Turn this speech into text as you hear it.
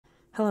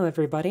Hello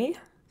everybody.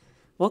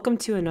 Welcome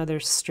to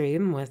another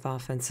stream with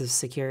Offensive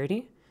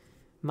Security.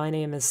 My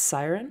name is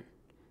S1REN.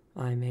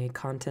 I'm a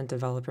content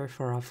developer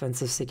for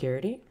Offensive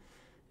Security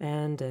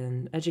and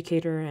an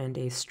educator and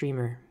a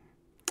streamer.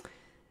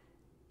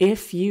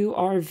 If you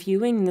are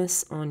viewing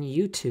this on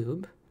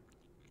YouTube,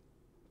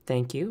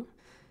 thank you.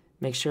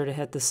 Make sure to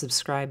hit the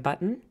subscribe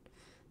button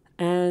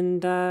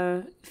and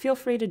feel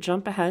free to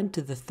jump ahead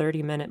to the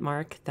 30-minute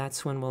mark.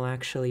 That's when we'll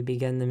actually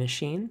begin the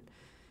machine.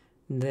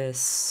 This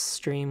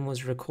stream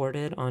was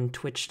recorded on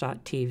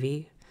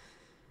twitch.tv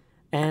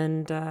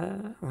and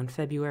on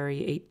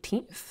February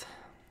 18th.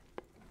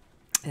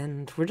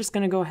 And we're just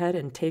going to go ahead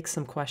and take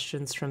some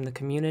questions from the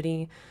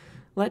community,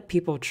 let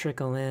people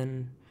trickle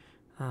in,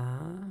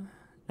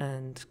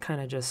 and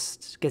kind of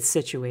just get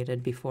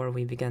situated before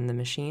we begin the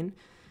machine,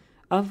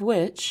 of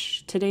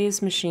which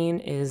today's machine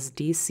is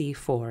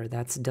DC-4.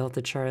 That's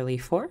Delta Charlie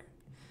 4.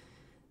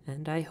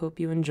 And I hope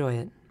you enjoy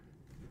it.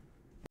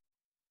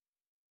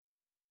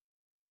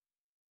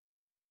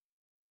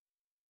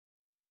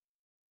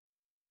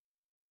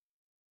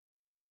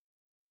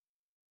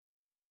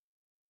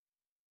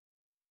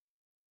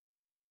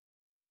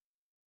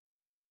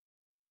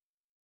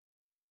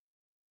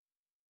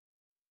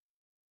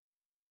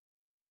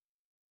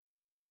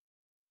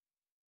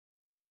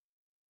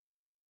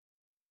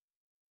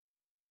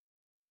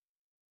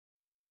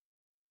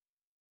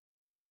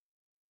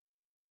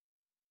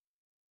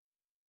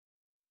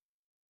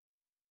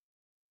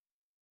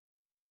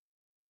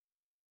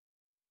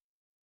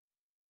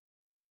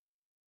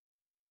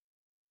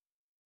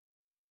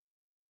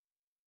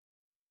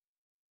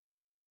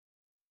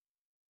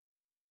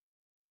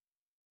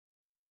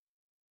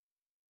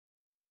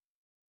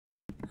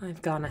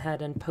 I've gone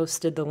ahead and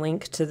posted the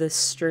link to this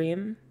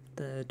stream,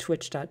 the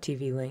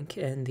twitch.tv link,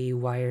 in the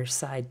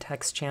Wireside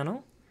text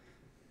channel.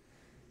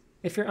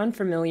 If you're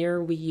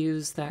unfamiliar, we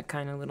use that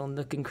kind of little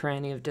nook and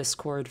cranny of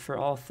Discord for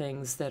all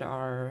things that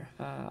are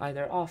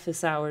either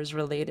office hours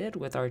related,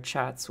 with our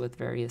chats with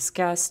various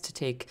guests, to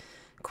take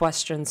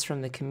questions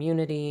from the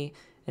community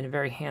in a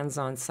very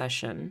hands-on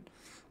session.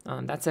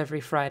 That's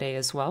every Friday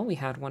as well. We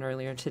had one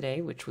earlier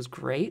today, which was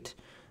great.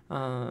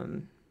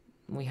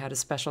 We had a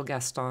special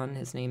guest on.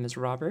 His name is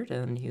Robert,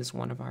 and he's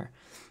one of our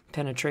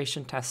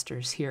penetration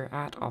testers here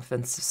at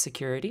Offensive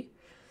Security.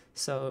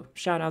 So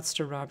shout outs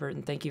to Robert,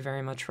 and thank you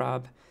very much,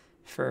 Rob,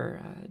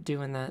 for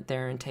doing that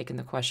there and taking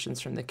the questions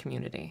from the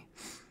community.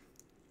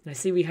 And I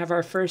see we have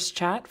our first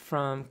chat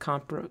from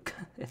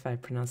if I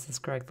pronounce this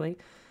correctly,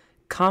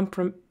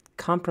 Compromat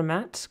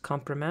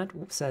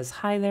says,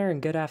 "Hi there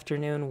and good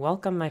afternoon.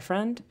 Welcome, my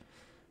friend.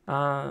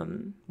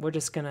 We're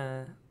just going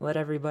to let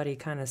everybody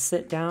kind of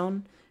sit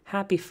down.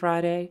 Happy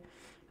Friday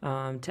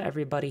to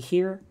everybody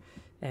here,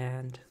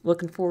 and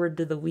looking forward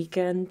to the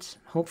weekend.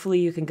 Hopefully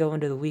you can go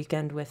into the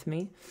weekend with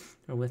me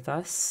or with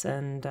us,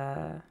 and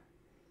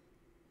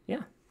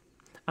yeah.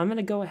 I'm going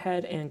to go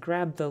ahead and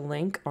grab the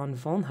link on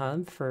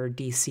VulnHub for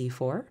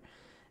DC-4,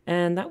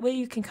 and that way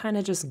you can kind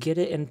of just get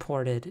it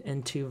imported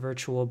into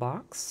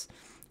VirtualBox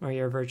or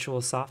your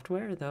virtual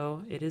software,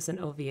 though it is an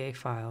OVA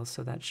file,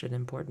 so that should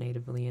import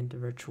natively into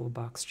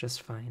VirtualBox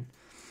just fine.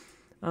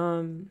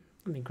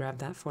 Let me grab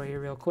that for you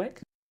real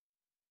quick.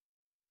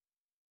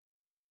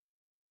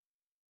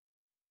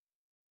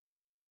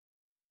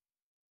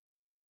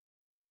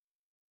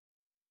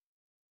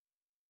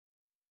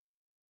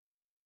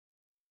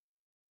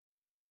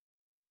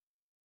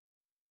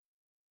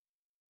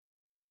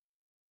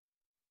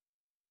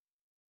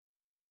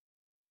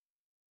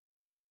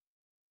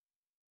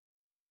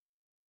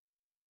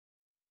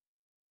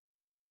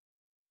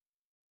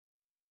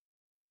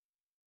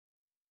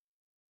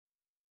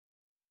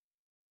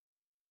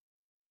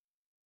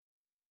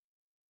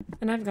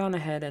 And I've gone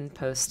ahead and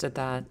posted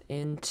that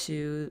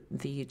into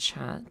the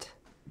chat.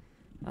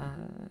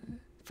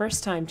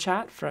 First time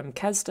chat from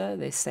Kesda.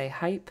 They say,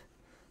 hype.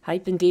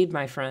 Hype indeed,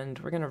 my friend.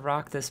 We're going to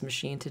rock this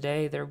machine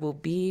today. There will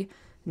be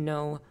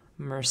no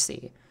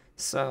mercy.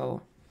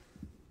 So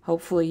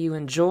hopefully you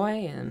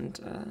enjoy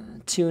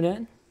and tune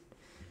in.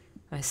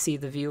 I see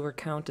the viewer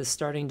count is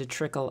starting to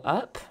trickle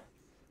up.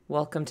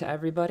 Welcome to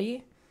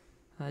everybody.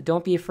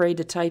 Don't be afraid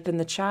to type in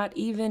the chat,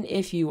 even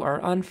if you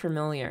are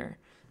unfamiliar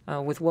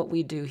with what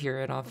we do here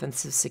at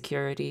Offensive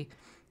Security.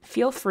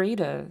 Feel free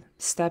to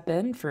step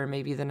in for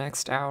maybe the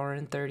next hour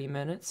and 30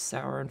 minutes,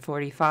 hour and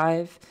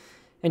 45,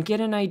 and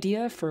get an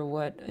idea for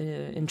what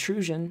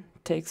intrusion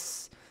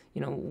takes,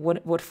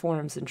 what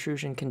forms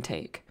intrusion can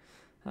take.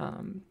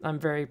 I'm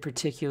very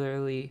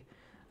particularly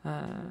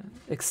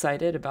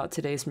excited about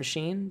today's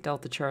machine,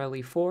 Delta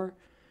Charlie 4.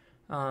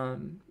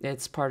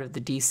 It's part of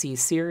the DC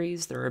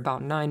series. There are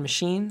about 9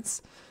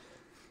 machines.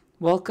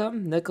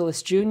 Welcome,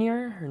 Nicholas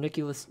Jr., or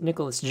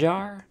Nicholas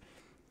Jar,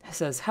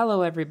 says,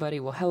 hello, everybody.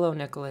 Well, hello,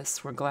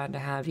 Nicholas. We're glad to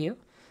have you,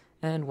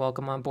 and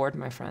welcome on board,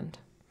 my friend.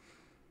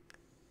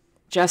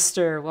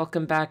 Jester,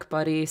 welcome back,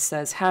 buddy,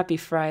 says, happy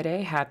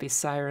Friday, happy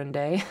S1REN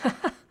Day.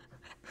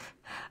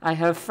 I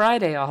have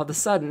Friday all of a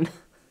sudden.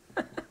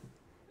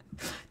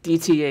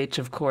 DTH,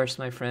 of course,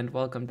 my friend.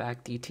 Welcome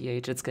back,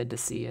 DTH. It's good to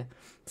see you.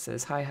 It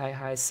says,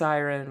 hi,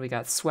 Siren. We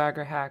got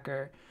Swagger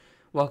Hacker.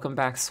 Welcome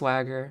back,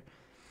 Swagger.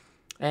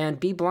 And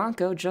B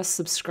Blanco just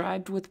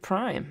subscribed with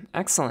Prime.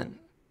 Excellent.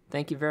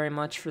 Thank you very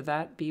much for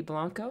that, B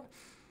Blanco.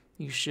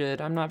 You should,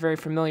 I'm not very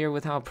familiar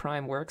with how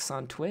Prime works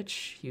on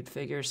Twitch. You'd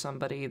figure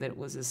somebody that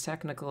was as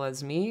technical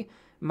as me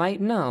might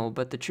know,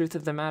 but the truth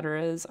of the matter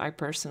is I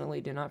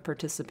personally do not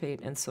participate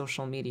in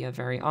social media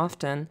very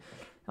often.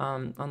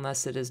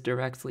 Unless it is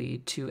directly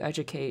to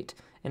educate,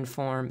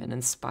 inform, and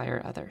inspire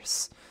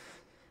others.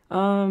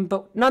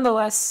 But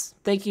nonetheless,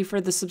 thank you for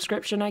the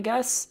subscription, I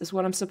guess, is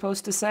what I'm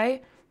supposed to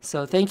say.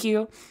 So thank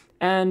you.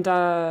 And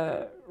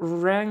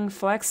Rang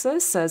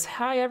Flexus says,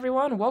 hi,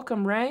 everyone.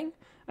 Welcome, Rang.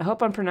 I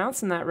hope I'm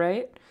pronouncing that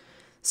right.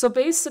 So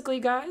basically,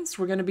 guys,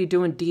 we're going to be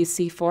doing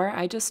DC-4.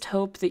 I just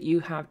hope that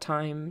you have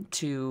time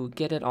to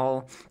get it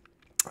all.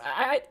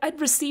 I'd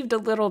received a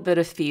little bit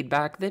of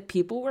feedback that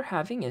people were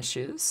having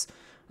issues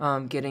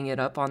getting it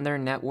up on their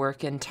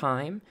network in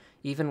time,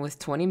 even with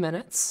 20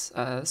 minutes.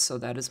 So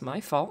that is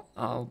my fault.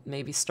 I'll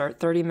maybe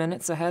start 30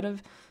 minutes ahead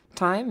of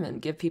time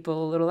and give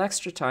people a little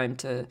extra time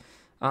to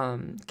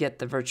get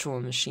the virtual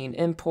machine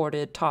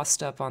imported,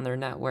 tossed up on their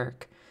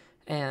network,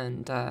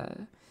 and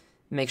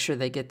make sure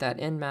they get that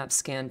nmap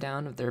scan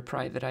down of their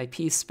private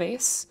IP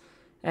space,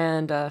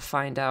 and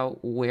find out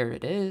where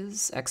it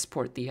is,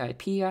 export the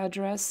IP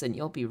address, and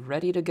you'll be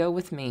ready to go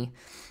with me.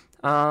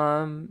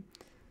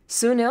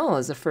 Sunil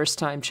is a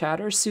first-time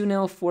chatter.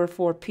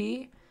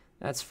 Sunil44P,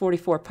 that's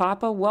 44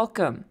 Papa.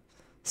 Welcome,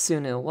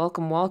 Sunil.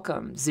 Welcome.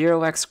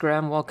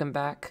 0xgram, welcome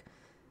back.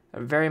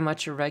 Very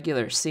much a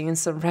regular. Seeing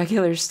some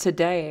regulars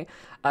today.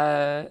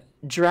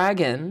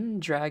 Dragon,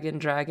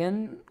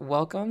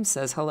 welcome.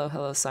 Says,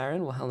 hello,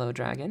 Siren. Well, hello,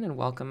 Dragon, and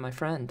welcome, my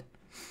friend.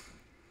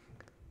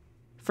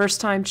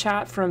 First-time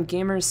chat from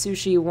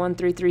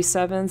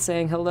GamerSushi1337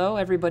 saying hello.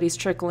 Everybody's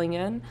trickling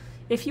in.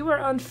 If you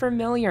are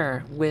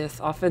unfamiliar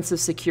with offensive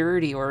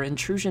security or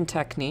intrusion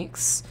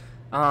techniques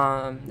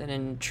and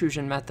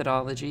intrusion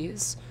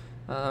methodologies,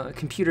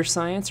 computer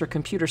science or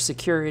computer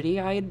security,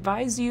 I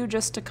advise you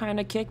just to kind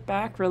of kick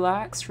back,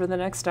 relax for the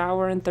next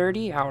hour and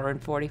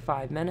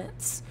 45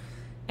 minutes.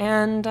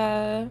 And,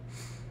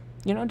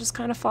 just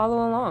kind of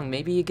follow along.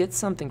 Maybe you get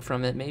something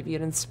from it. Maybe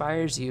it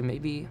inspires you.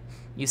 Maybe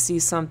you see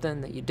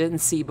something that you didn't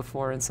see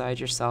before inside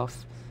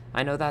yourself.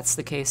 I know that's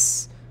the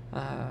case.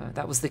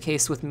 That was the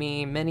case with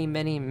me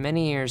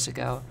many years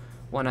ago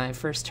when I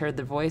first heard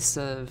the voice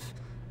of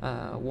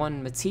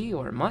one Mati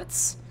or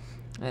Mutz,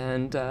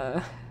 and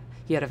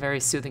he had a very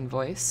soothing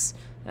voice,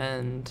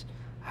 and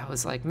I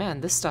was like,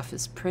 man, this stuff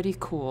is pretty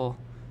cool,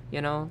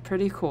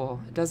 pretty cool.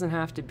 It doesn't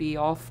have to be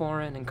all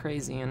foreign and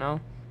crazy,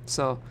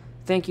 So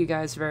thank you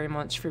guys very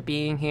much for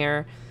being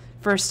here.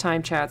 First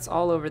time chats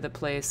all over the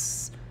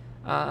place.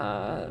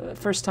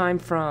 First time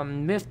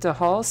from Mifta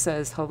Hall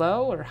says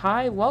hello or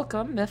hi,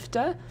 welcome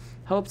Mifta.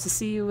 Hope to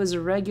see you as a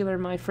regular,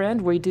 my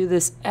friend. We do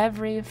this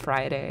every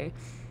Friday.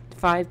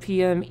 5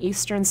 p.m.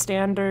 Eastern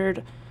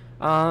Standard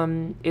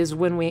is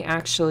when we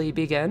actually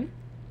begin.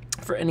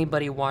 For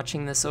anybody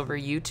watching this over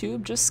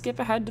YouTube, just skip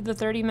ahead to the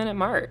 30-minute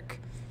mark.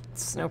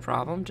 It's no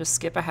problem. Just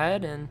skip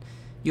ahead and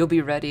you'll be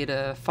ready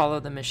to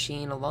follow the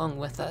machine along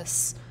with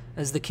us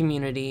as the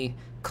community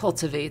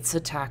cultivates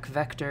attack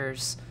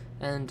vectors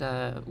and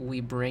we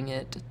bring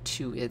it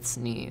to its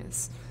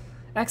knees.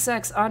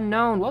 XX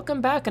Unknown, welcome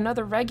back,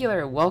 another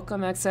regular. Welcome,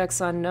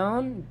 XX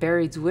Unknown.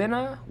 Barry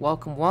Dwina,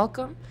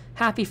 welcome.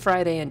 Happy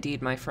Friday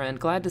indeed, my friend.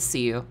 Glad to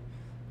see you.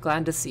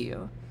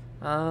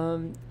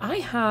 I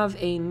have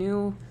a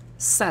new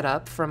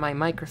setup for my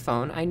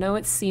microphone. I know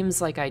it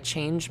seems like I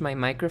change my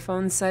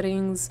microphone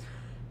settings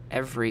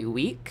every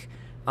week,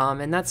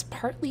 and that's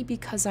partly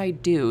because I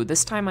do.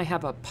 This time I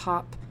have a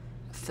pop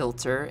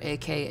filter,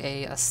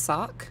 aka a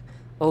sock,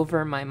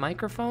 over my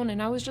microphone,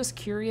 and I was just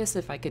curious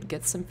if I could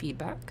get some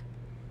feedback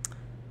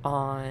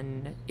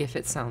on if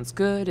it sounds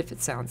good, if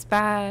it sounds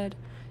bad,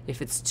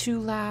 if it's too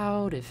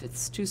loud, if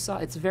it's too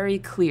soft. It's very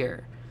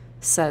clear,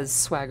 says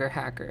Swagger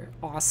Hacker.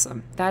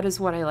 Awesome. That is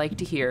what I like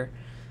to hear.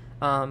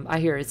 I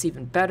hear it's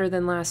even better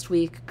than last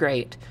week.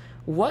 Great.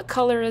 What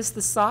color is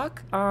the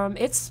sock?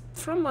 It's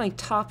from my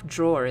top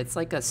drawer. It's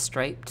like a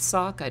striped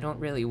sock. I don't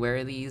really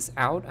wear these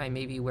out. I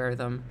maybe wear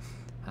them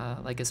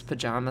like as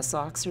pajama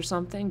socks or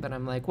something, but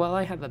I'm like, well,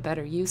 I have a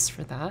better use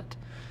for that.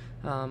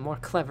 More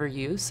clever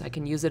use. I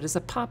can use it as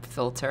a pop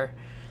filter,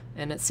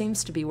 and it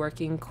seems to be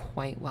working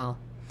quite well.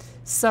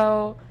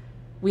 So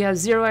we have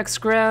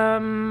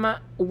 0xgram.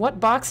 What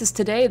box is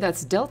today?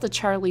 That's Delta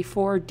Charlie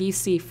 4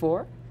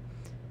 DC-4.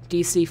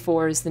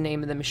 DC-4 is the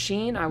name of the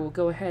machine. I will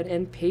go ahead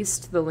and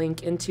paste the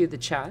link into the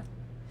chat.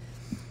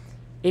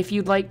 If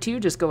you'd like to,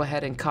 just go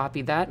ahead and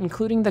copy that,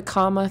 including the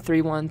comma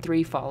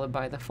 313 followed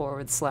by the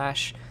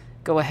 /.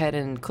 Go ahead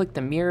and click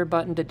the mirror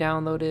button to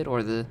download it,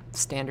 or the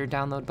standard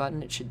download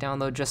button. It should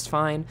download just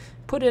fine.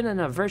 Put it in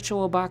a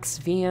VirtualBox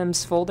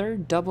VMs folder,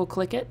 double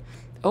click it,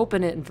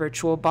 open it in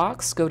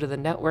VirtualBox, go to the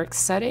network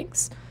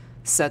settings,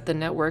 set the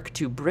network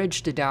to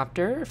bridged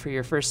adapter for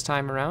your first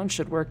time around,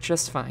 should work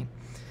just fine.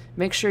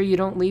 make sure you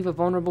don't leave a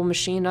vulnerable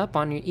machine up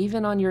on your,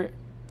 even on your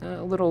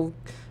little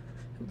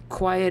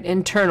quiet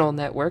internal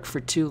network for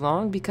too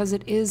long, because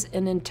it is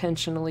an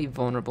intentionally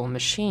vulnerable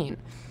machine.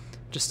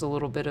 Just a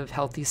little bit of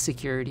healthy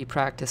security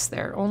practice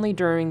there, only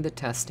during the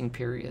testing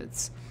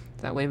periods.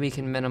 That way we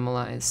can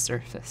minimize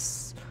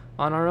surface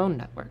on our own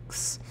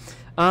networks.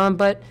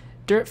 But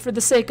for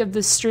the sake of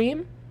this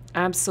stream,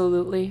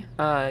 absolutely,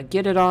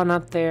 get it on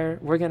up there.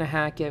 We're going to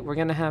hack it. We're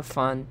going to have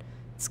fun.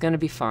 It's going to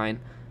be fine.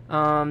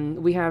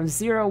 We have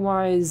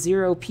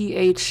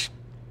 0Y0PH.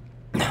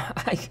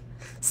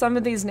 Some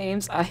of these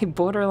names I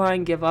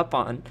borderline give up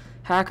on.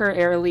 Hacker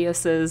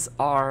aliases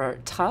are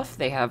tough.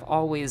 They have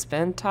always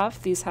been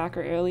tough, these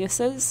hacker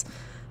aliases.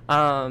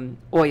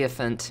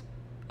 Oyafant,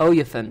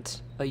 Oyofant.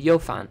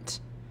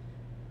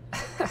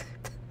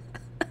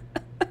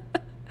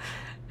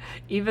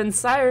 Even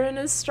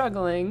S1REN is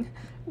struggling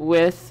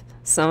with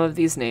some of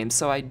these names,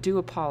 so I do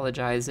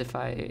apologize if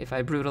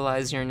I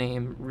brutalize your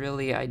name.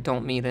 Really, I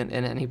don't mean it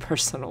in any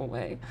personal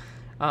way.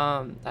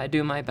 I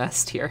do my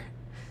best here.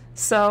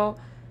 So,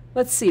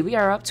 let's see, we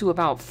are up to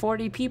about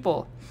 40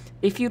 people.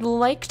 If you'd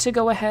like to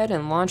go ahead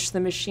and launch the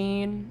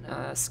machine,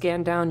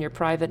 scan down your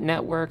private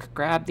network,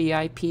 grab the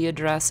IP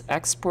address,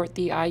 export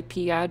the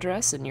IP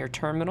address in your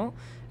terminal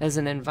as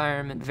an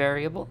environment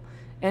variable,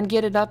 and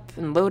get it up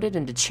and loaded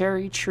into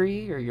Cherry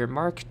Tree or your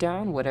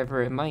Markdown,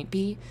 whatever it might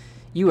be,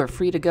 you are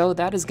free to go.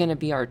 That is going to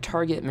be our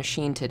target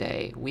machine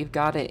today. We've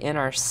got it in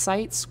our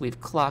sights, we've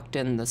clocked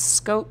in the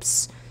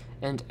scopes,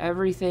 and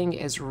everything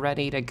is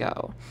ready to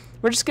go.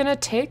 We're just going to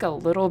take a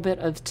little bit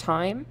of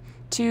time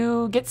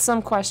to get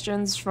some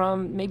questions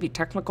from, maybe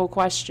technical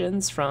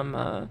questions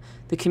from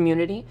the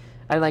community.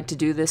 I like to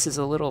do this as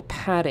a little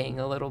padding,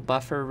 a little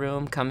buffer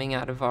room coming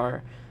out of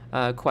our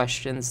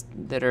questions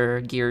that are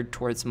geared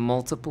towards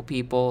multiple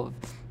people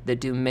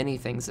that do many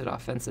things at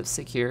offensive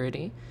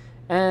security.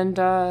 And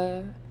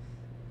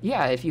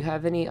yeah, if you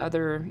have any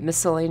other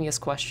miscellaneous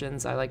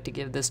questions, I like to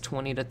give this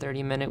 20 to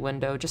 30 minute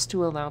window just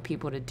to allow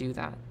people to do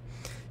that.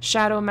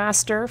 Shadow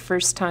Master,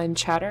 first time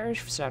chatter,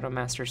 Shadow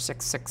Master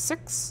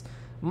 666.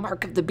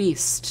 Mark of the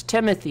Beast,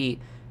 Timothy,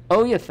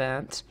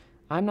 Oyafant.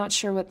 I'm not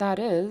sure what that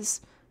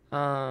is,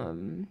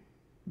 but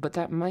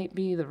that might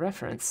be the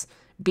reference.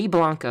 B.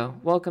 Blanco,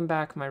 welcome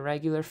back, my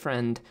regular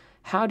friend.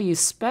 How do you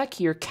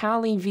spec your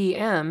Kali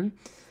VM?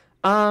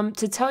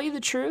 To tell you the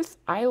truth,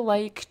 I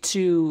like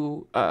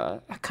to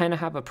kind of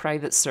have a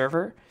private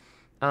server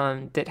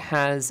that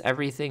has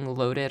everything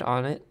loaded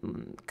on it,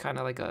 kind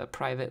of like a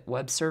private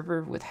web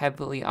server with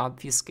heavily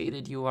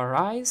obfuscated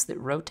URIs that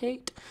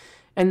rotate.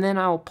 And then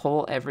I'll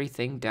pull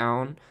everything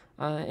down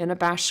in a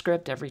bash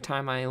script every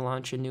time I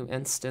launch a new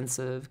instance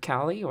of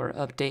Kali or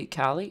update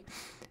Kali.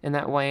 And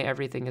that way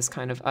everything is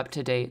kind of up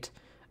to date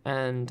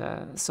and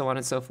so on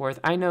and so forth.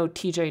 I know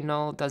TJ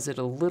Null does it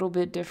a little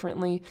bit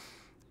differently.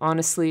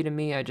 Honestly, to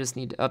me, I just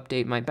need to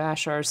update my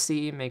bash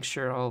RC, make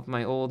sure all of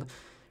my old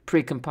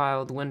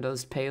precompiled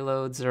Windows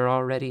payloads are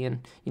already and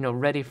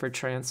ready for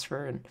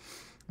transfer, and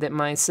that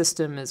my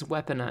system is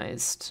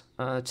weaponized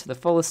to the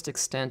fullest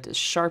extent, as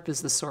sharp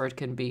as the sword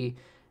can be,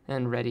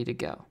 and ready to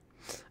go.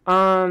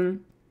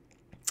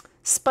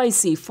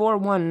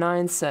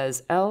 Spicy419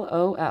 says,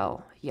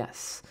 LOL,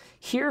 yes.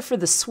 Here for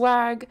the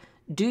swag,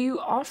 do you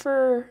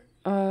offer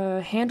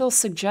handle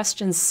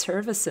suggestion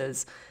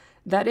services?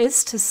 That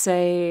is to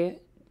say,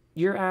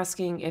 you're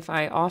asking if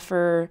I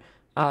offer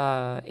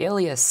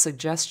alias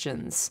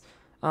suggestions.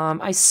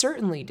 I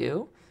certainly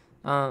do.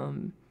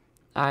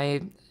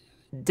 I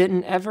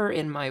didn't ever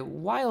in my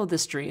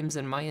wildest dreams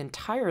in my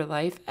entire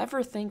life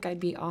ever think I'd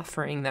be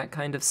offering that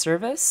kind of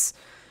service.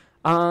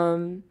 Yeah,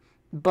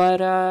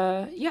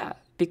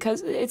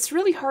 because it's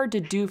really hard to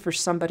do for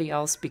somebody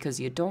else because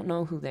you don't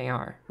know who they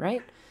are,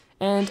 right?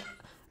 And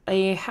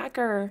a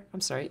hacker,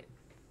 I'm sorry,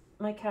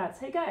 my cats,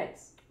 hey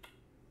guys,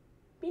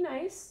 be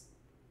nice,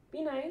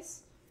 be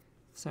nice.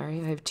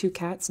 Sorry, I have two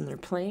cats and they're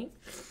playing,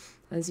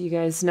 as you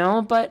guys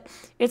know, but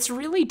it's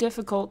really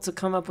difficult to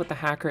come up with a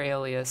hacker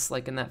alias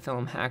like in that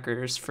film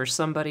Hackers for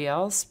somebody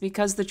else,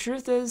 because the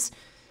truth is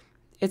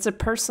it's a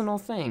personal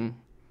thing.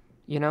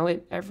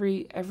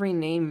 Every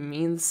name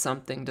means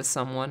something to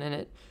someone and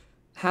it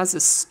has a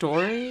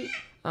story.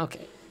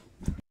 Okay.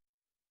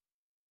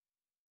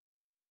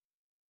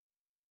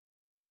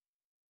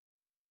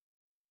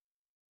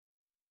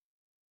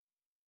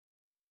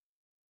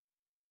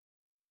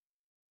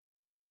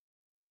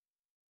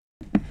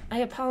 I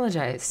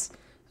apologize.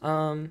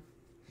 My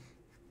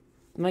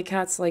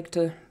cats like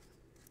to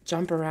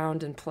jump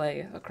around and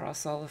play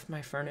across all of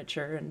my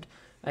furniture, and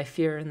I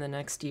fear in the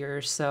next year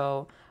or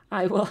so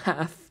I will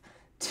have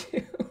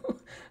to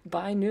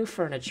buy new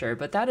furniture,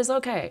 but that is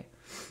okay.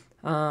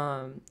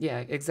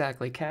 Yeah,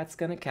 exactly. Cat's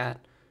gonna cat.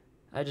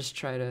 I just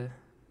try to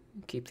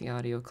keep the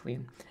audio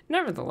clean.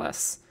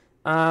 Nevertheless,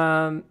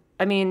 I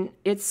mean,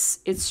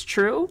 it's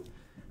true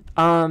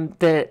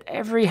that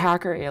every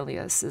hacker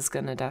alias is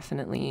gonna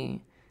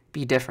definitely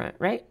be different,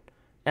 right?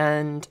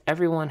 And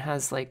everyone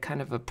has like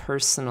kind of a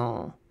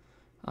personal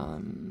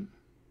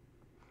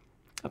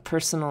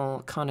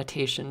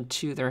connotation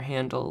to their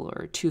handle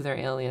or to their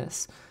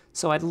alias.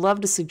 So I'd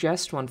love to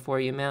suggest one for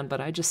you, man, but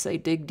I just say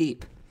dig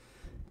deep.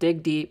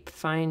 Dig deep,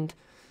 find,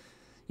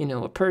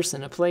 a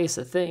person, a place,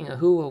 a thing, a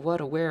who, a what,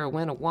 a where, a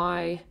when, a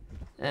why,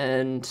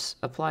 and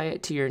apply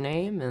it to your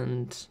name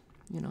and,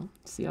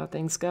 see how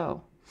things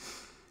go.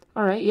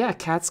 All right, yeah,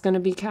 cats gonna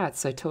be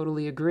cats. I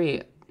totally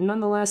agree.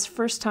 Nonetheless,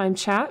 first time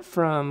chat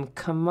from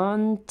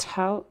Kaman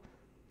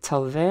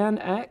Talvan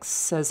X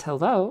says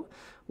hello.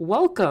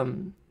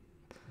 Welcome,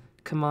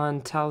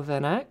 Kaman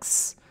Talvan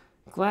X.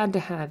 Glad to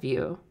have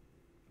you.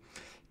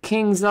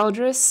 King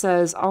Zeldris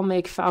says, I'll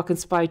make Falcon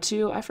Spy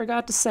 2. I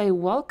forgot to say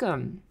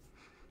welcome,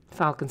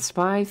 Falcon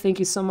Spy. Thank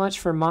you so much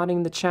for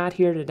modding the chat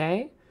here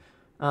today.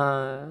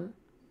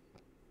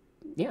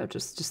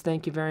 Just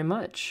thank you very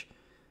much.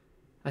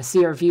 I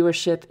see our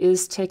viewership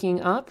is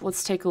ticking up.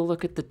 Let's take a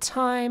look at the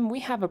time.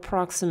 We have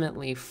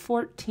approximately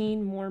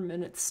 14 more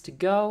minutes to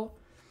go.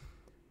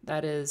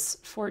 That is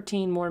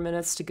 14 more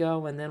minutes to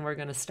go, and then we're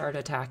going to start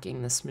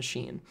attacking this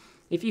machine.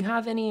 If you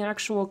have any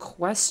actual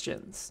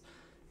questions,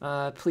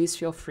 please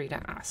feel free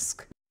to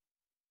ask.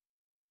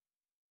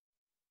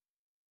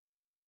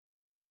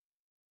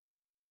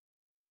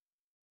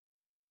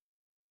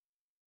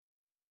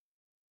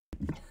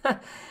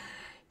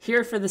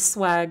 Here for the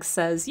Swag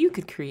says you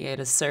could create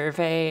a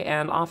survey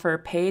and offer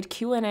paid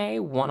Q&A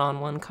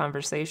one-on-one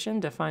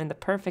conversation to find the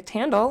perfect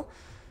handle.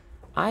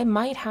 I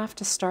might have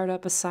to start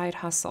up a side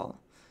hustle.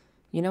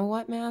 You know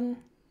what, man?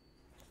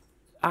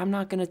 I'm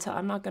not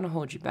gonna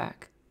hold you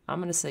back. I'm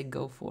gonna say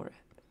go for it.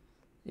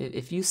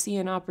 If you see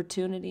an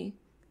opportunity,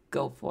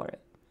 go for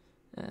it.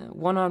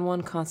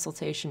 One-on-one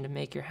consultation to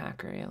make your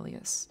hacker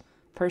alias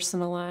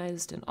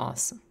personalized and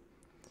awesome.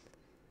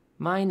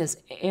 Mine is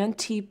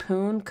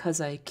anti-poon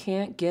because I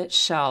can't get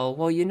shell.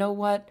 Well, you know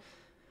what?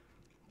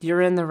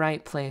 You're in the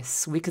right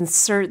place. We can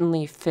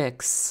certainly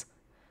fix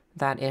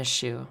that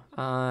issue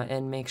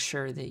and make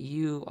sure that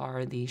you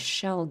are the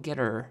shell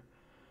getter,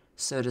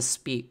 so to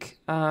speak.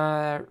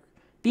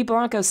 B.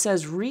 Blanco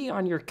says,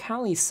 on your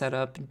Kali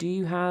setup, do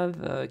you have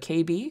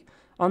KB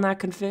on that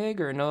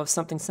config or know of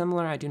something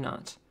similar? I do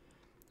not.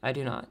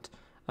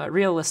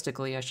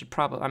 Realistically,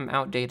 I'm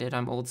outdated.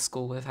 I'm old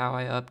school with how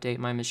I update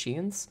my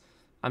machines.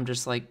 I'm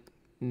just like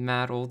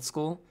mad old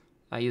school.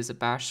 I use a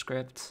bash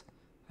script.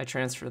 I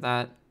transfer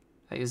that.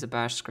 I use a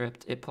bash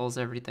script. It pulls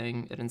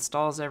everything. It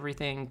installs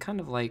everything, kind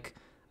of like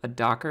a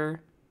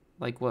Docker,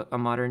 like what a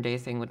modern day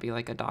thing would be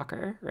like a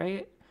Docker,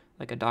 right?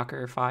 Like a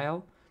Docker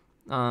file.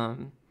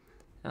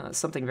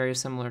 Something very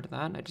similar to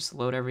that. I just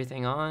load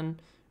everything on,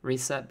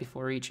 reset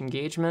before each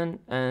engagement,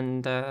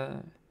 and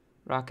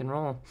rock and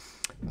roll.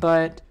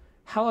 But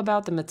how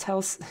about the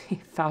Mattel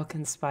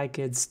Falcon Spy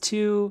Kids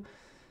 2?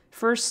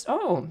 First,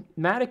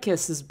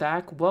 Maticus is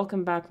back.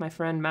 Welcome back, my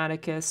friend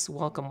Maticus.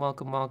 Welcome,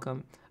 welcome,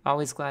 welcome.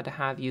 Always glad to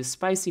have you.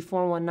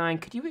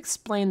 Spicy419, could you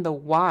explain the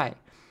why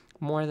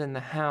more than the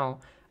how?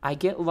 I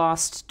get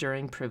lost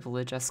during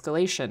privilege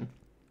escalation.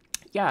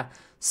 Yeah,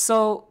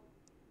 so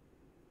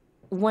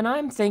when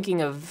I'm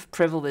thinking of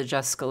privilege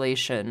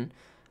escalation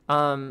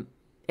and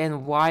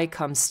why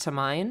comes to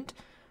mind,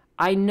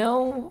 I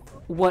know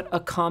what a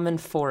common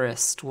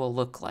forest will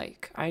look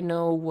like. I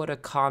know what a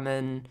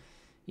common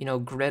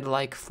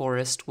grid-like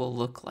forest will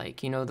look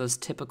like. Those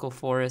typical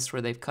forests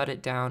where they've cut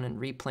it down and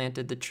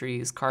replanted the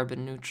trees,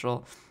 carbon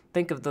neutral.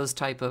 Think of those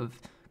type of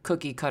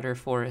cookie-cutter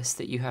forests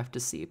that you have to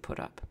see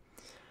put up.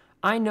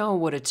 I know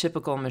what a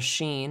typical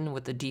machine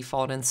with the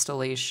default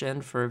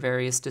installation for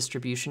various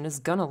distribution is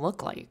gonna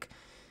look like,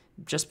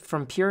 just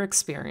from pure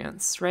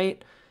experience,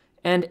 right?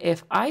 And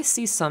if I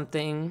see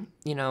something,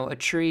 a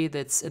tree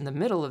that's in the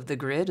middle of the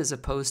grid as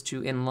opposed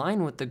to in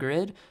line with the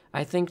grid,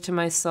 I think to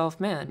myself,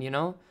 man,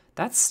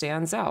 that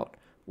stands out.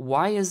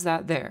 Why is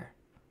that there?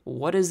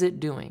 What is it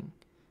doing?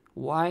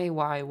 Why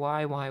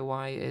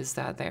is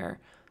that there?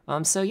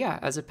 So yeah,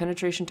 as a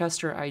penetration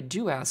tester, I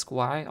do ask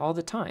why all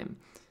the time.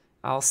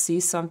 I'll see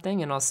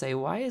something and I'll say,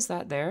 why is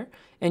that there?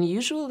 And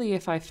usually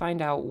if I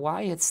find out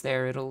why it's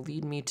there, it'll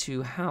lead me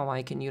to how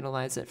I can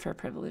utilize it for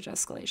privilege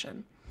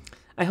escalation.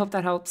 I hope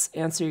that helps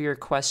answer your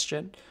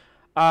question.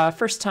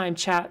 First time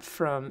chat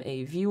from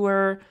a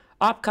viewer,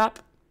 OpCup.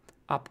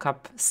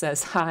 OpCup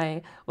says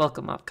hi.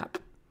 Welcome, OpCup.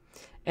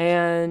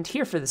 And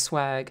here for the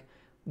swag,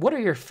 what are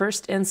your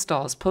first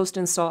installs,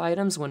 post-install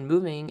items when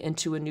moving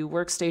into a new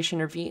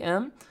workstation or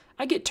VM?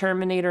 I get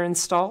Terminator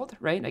installed,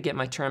 right? I get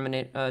my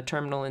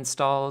terminal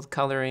installed,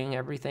 coloring,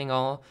 everything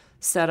all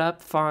set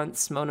up,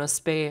 fonts,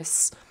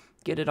 monospace,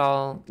 get it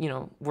all,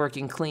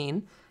 working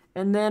clean.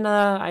 And then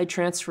I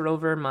transfer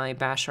over my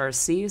bash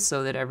RC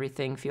so that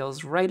everything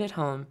feels right at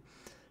home.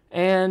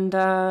 And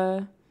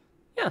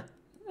yeah,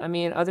 I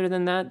mean, other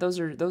than that, those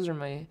are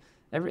my...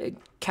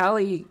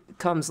 Kali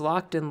comes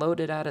locked and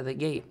loaded out of the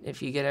gate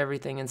if you get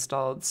everything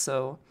installed.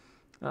 So,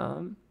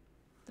 those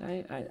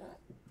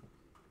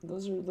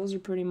are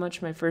pretty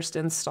much my first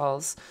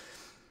installs.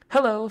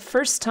 Hello,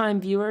 first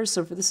time viewer.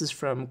 So this is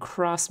from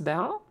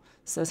Crossbow.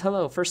 Says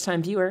hello, first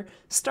time viewer.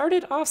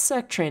 Started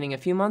OffSec training a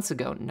few months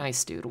ago.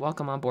 Nice, dude.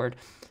 Welcome on board.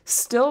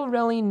 Still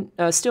really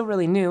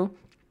new.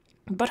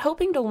 but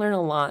hoping to learn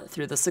a lot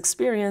through this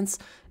experience,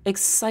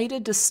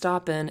 excited to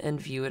stop in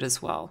and view it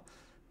as well.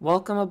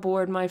 Welcome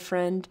aboard, my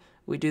friend.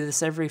 We do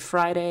this every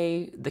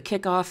Friday. The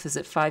kickoff is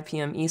at 5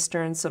 p.m.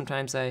 Eastern.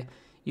 Sometimes I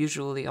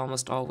usually,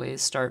 almost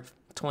always, start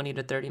 20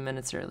 to 30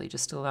 minutes early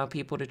just to allow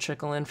people to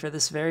trickle in for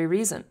this very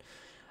reason.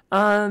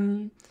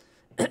 King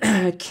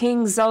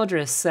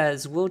Zeldris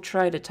says, we'll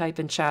try to type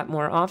in chat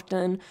more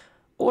often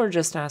or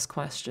just ask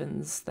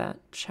questions that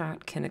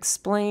chat can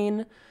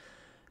explain.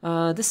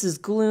 This is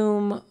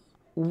Gloom.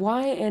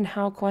 Why and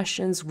how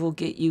questions will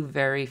get you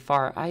very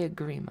far. I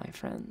agree, my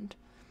friend.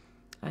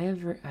 I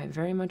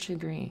very much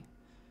agree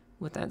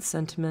with that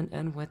sentiment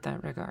and with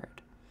that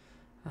regard.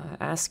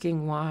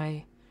 Asking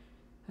why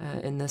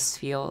in this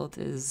field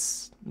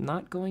is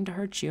not going to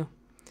hurt you.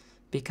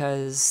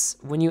 Because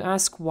when you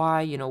ask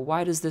why,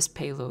 why does this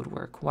payload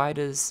work? Why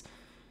does,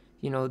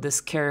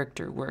 this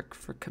character work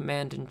for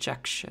command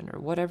injection or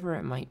whatever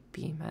it might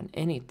be, man,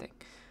 anything.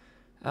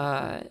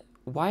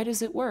 Why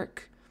does it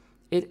work?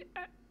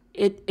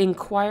 It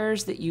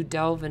inquires that you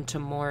delve into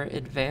more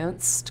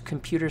advanced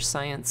computer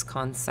science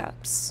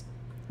concepts,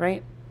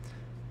 right?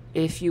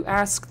 If you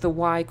ask the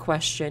why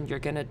question, you're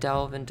going to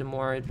delve into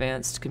more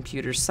advanced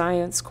computer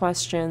science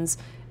questions,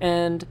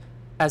 and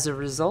as a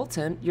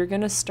resultant, you're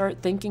going to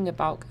start thinking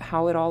about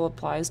how it all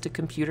applies to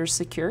computer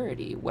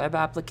security, web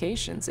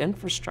applications,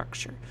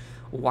 infrastructure,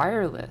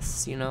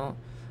 wireless,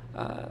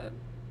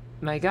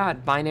 my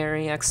God,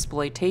 binary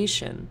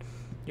exploitation.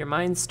 Your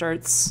mind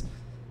starts,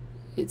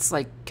 it's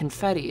like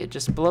confetti. It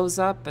just blows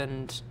up,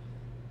 and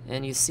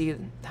you see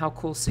how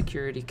cool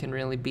security can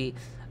really be.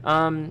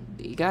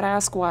 You gotta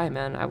ask why,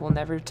 man. I will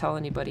never tell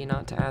anybody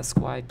not to ask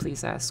why.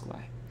 Please ask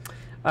why.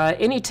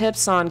 Any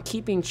tips on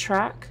keeping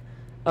track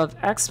of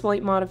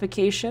exploit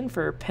modification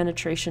for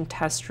penetration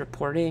test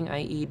reporting,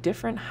 i.e.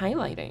 different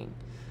highlighting?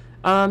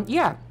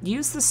 Yeah,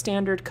 use the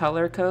standard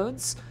color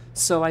codes.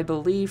 So I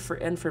believe for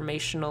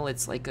informational,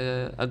 it's like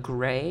a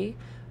gray.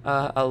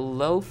 A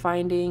low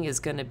finding is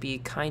going to be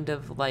kind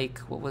of like,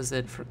 what was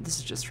it? This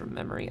is just from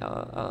memory.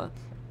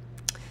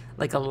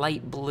 Like a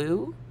light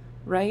blue,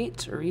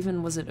 right? Or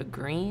even was it a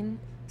green?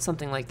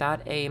 Something like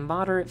that. A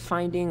moderate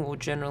finding will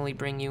generally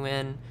bring you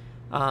in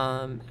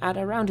at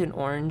around an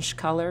orange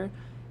color.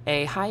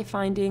 A high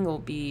finding will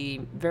be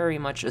very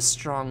much a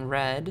strong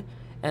red,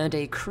 and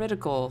a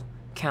critical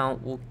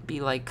count will be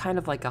like kind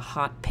of like a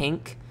hot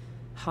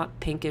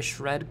pinkish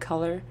red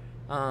color.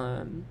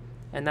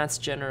 And that's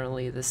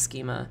generally the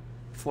schema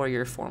for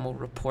your formal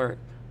report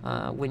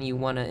when you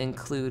want to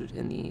include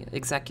in the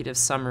executive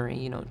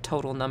summary,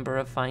 total number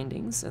of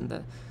findings and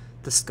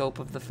the scope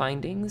of the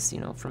findings,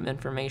 from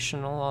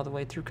informational all the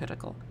way through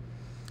critical.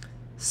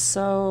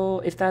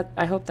 So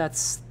I hope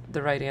that's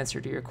the right answer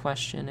to your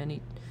question.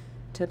 Any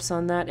tips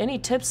on that? Any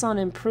tips on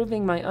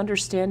improving my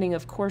understanding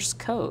of course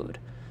code?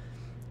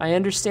 I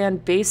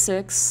understand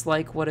basics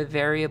like what a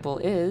variable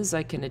is.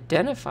 I can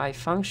identify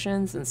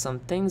functions, and some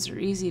things are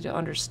easy to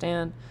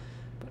understand,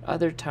 but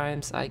other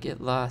times I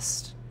get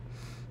lost.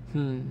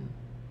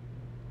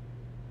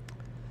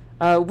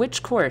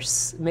 Which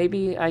course?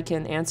 Maybe I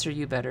can answer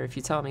you better if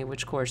you tell me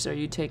which course. Are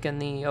you taking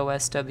the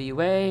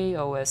OSWA,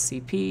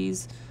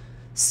 OSCPs,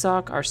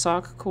 our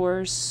SOC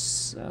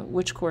course?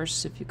 Which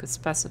course, if you could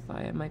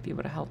specify, I might be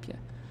able to help you.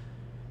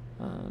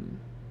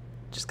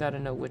 Just got to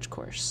know which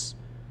course.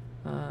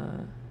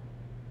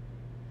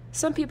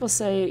 Some people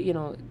say,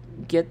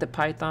 get the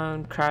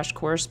Python crash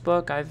course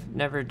book. I've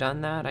never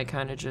done that. I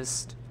kind of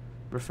just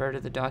refer to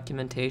the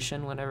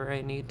documentation whenever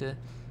I need to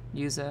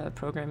use a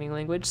programming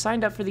language.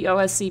 Signed up for the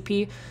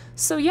OSCP.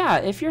 So yeah,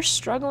 if you're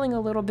struggling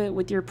a little bit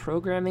with your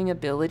programming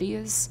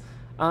abilities,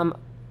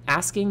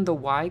 asking the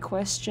why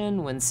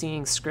question when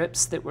seeing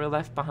scripts that were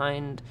left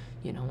behind,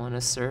 on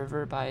a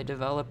server by a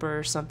developer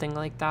or something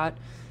like that,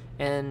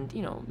 and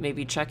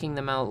maybe checking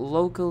them out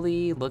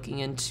locally, looking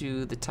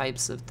into the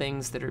types of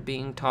things that are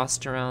being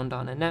tossed around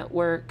on a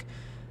network.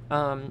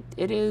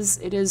 It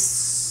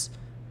is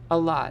a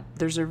lot.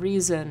 There's a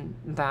reason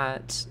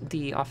that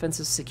the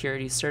Offensive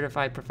Security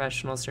Certified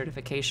Professional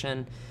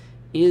certification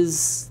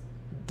is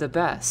the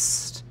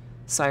best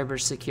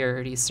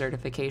cybersecurity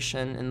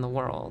certification in the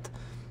world.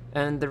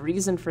 And the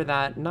reason for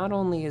that not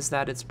only is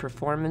that it's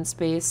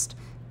performance-based,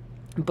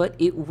 but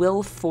it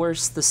will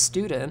force the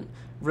student,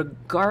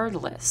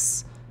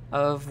 regardless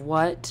of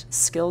what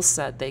skill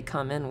set they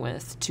come in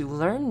with, to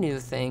learn new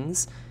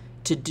things,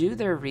 to do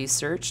their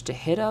research, to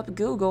hit up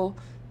Google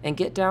and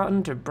get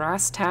down to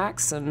brass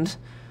tacks and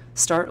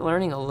start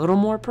learning a little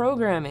more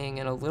programming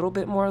and a little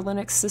bit more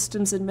Linux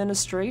systems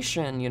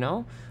administration,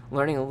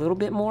 learning a little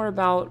bit more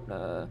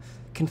about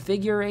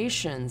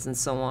configurations and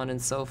so on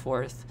and so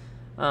forth.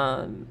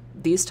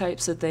 These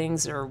types of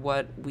things are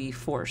what we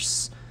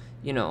force,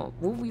 we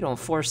don't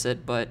force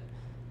it, but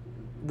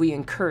we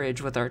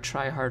encourage with our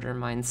try harder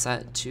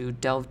mindset to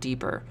delve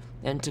deeper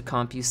into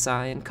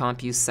CompuSci and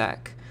CompuSec.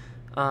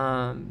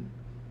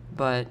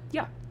 But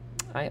yeah,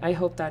 I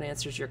hope that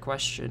answers your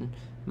question,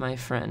 my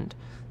friend.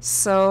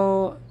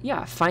 So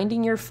yeah,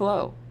 finding your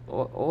flow.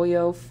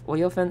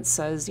 Oyofence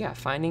says, yeah,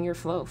 finding your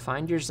flow,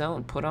 find your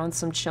zone, put on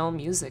some chill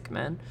music,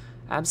 man.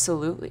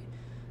 Absolutely.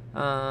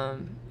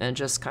 And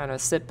just kind of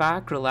sit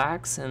back,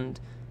 relax, and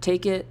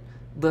take it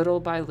little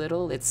by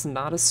little. It's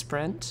not a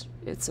sprint,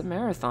 it's a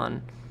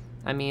marathon.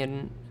 I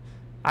mean,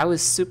 I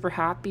was super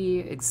happy,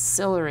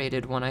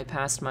 exhilarated when I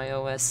passed my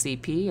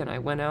OSCP and I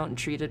went out and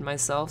treated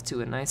myself to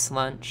a nice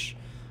lunch.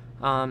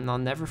 I'll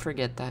never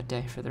forget that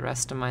day for the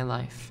rest of my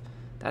life.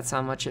 That's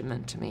how much it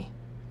meant to me.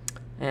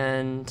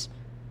 And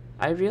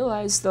I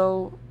realized,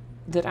 though,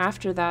 that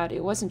after that,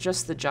 it wasn't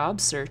just the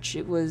job search,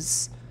 it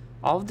was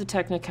all of the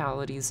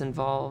technicalities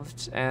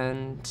involved,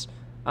 and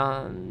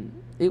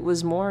it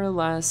was more or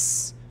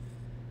less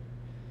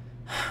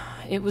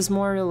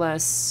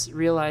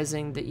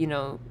realizing that, you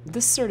know,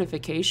 this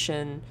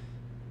certification,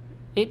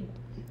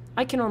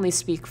 I can only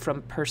speak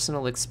from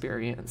personal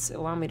experience.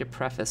 Allow me to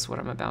preface what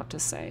I'm about to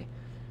say.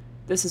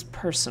 This is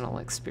personal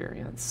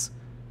experience.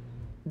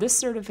 This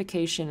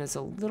certification is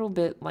a little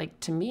bit like,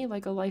 to me,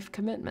 like a life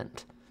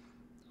commitment,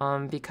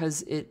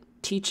 because it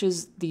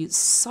teaches these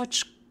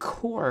such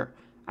core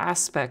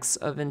aspects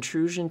of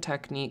intrusion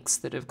techniques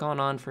that have gone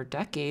on for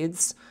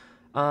decades,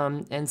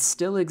 and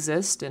still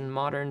exist in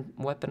modern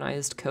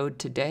weaponized code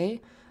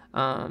today.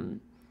 And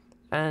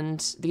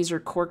these are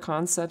core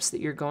concepts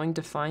that you're going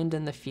to find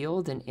in the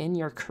field and in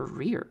your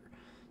career.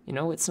 You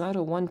know, it's not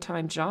a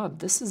one-time job.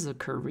 This is a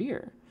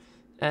career.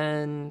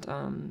 And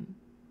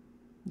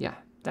yeah,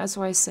 that's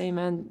why I say,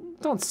 man,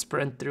 don't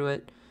sprint through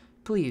it.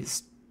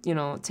 Please, you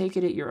know, take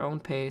it at your own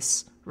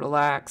pace,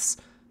 relax,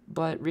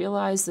 but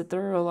realize that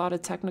there are a lot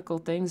of technical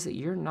things that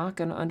you're not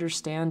going to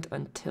understand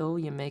until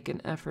you make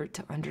an effort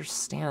to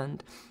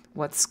understand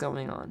what's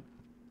going on.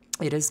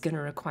 It is going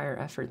to require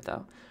effort,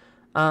 though.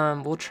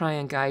 We'll try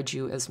and guide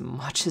you as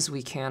much as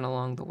we can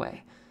along the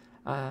way,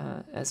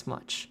 as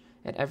much,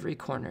 at every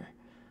corner.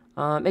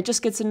 It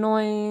just gets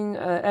annoying,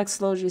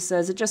 Xlogi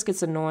says, it just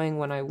gets annoying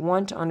when I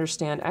want to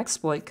understand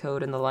exploit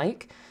code and the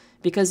like,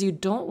 because you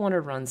don't want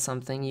to run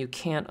something you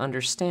can't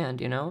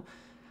understand, you know?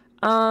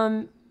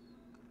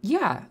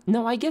 Yeah,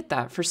 no, I get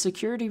that. For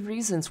security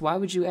reasons, why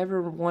would you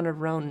ever want to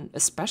run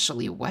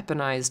especially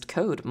weaponized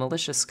code,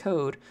 malicious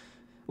code?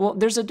 Well,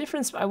 there's a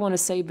difference I want to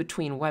say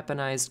between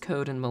weaponized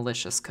code and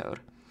malicious code.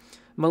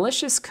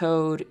 Malicious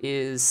code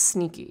is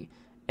sneaky.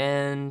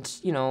 And,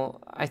 you know,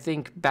 I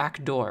think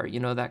backdoor, you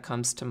know, that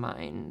comes to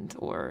mind.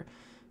 Or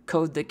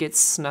code that gets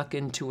snuck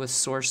into a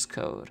source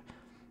code.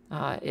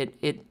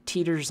 It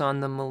teeters on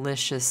the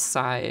malicious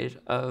side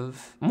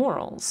of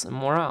morals and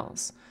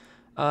morals.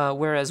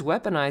 Whereas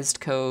weaponized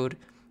code,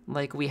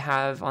 like we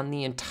have on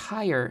the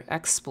entire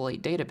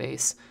exploit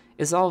database,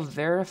 is all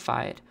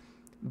verified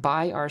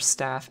by our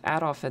staff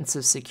at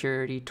Offensive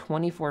Security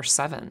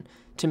 24/7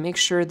 to make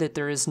sure that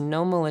there is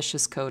no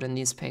malicious code in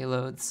these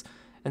payloads,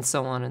 and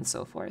so on and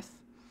so forth.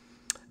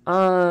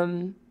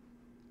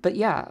 But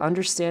yeah,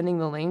 understanding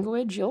the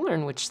language, you'll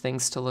learn which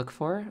things to look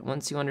for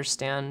once you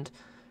understand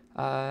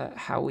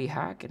how we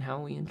hack and how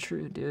we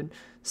intrude, dude.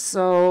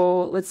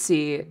 So let's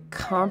see.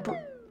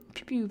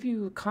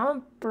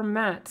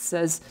 Compromat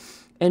says,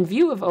 in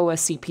view of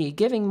OSCP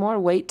giving more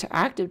weight to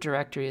Active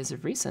Directory as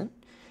of recent,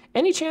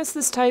 any chance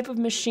this type of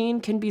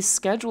machine can be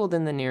scheduled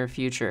in the near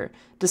future?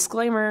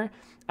 Disclaimer,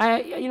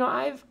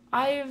 I've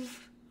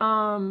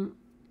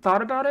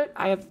thought about it.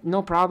 I have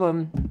no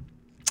problem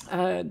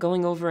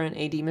going over an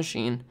AD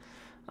machine.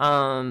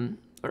 Or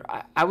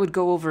I would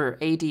go over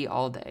AD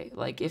all day.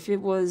 Like if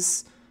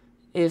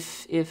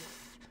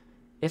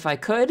I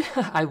could,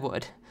 I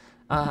would.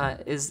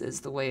 Is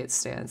the way it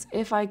stands.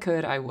 If I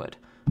could, I would.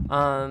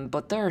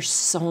 But there are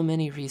so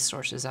many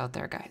resources out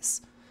there,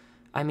 guys.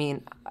 I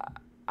mean,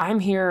 I'm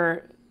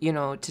here, you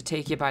know, to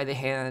take you by the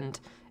hand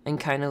and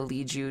kind of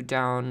lead you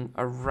down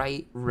a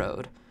right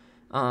road.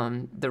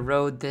 The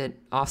road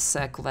that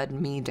OffSec led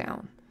me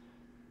down.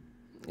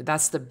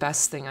 That's the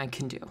best thing I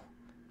can do.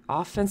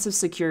 Offensive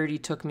Security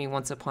took me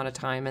once upon a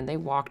time and they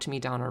walked me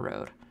down a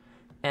road.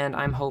 And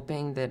I'm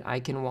hoping that I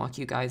can walk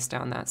you guys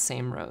down that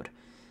same road.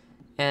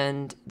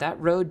 And that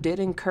road did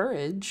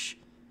encourage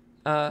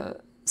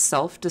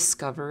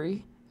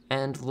self-discovery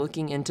and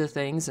looking into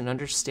things and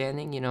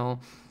understanding, you know,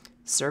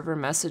 server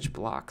message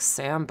blocks,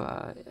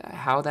 Samba,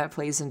 how that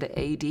plays into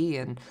AD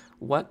and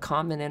what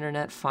common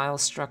internet file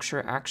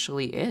structure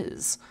actually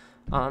is.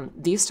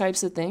 These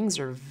types of things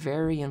are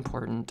very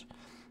important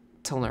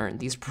to learn.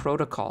 These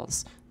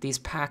protocols, these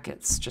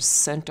packets just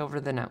sent over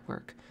the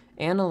network.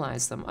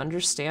 Analyze them,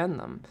 understand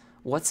them.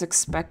 What's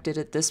expected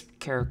at this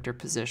character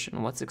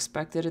position? What's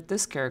expected at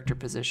this character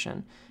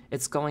position?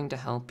 It's going to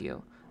help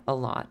you a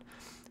lot.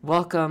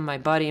 Welcome, my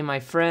buddy, my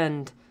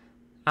friend,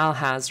 Al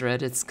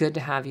Hazred. It's good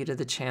to have you to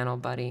the channel,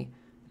 buddy.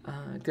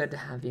 Good to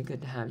have you,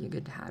 good to have you,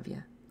 good to have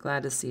you.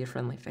 Glad to see a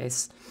friendly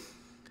face.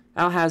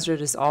 Al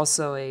Hazred is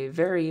also a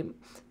very,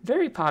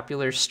 very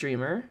popular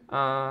streamer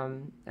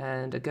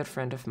and a good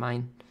friend of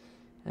mine.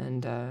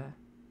 And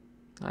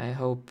I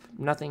hope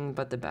nothing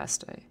but the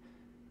best.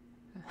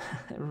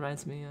 It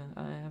reminds me of,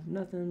 I have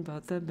nothing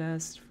but the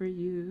best for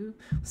you.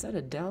 Was that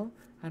Adele?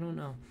 I don't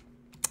know.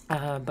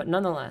 But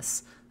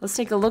nonetheless, let's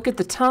take a look at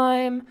the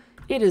time.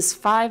 It is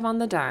 5 on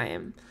the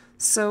dime.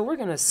 So we're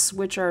going to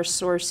switch our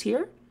source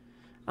here.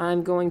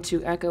 I'm going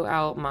to echo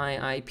out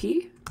my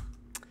IP.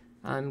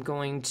 I'm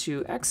going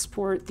to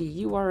export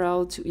the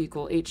URL to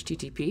equal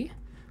HTTP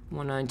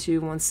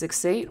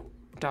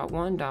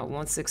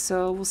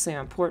 192.168.1.160. We'll say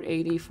on port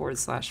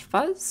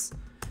 80/fuzz.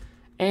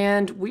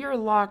 And we are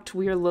locked,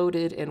 we are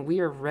loaded, and we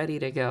are ready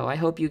to go. I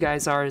hope you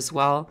guys are as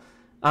well.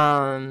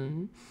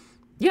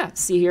 Yeah,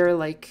 see here,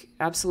 like,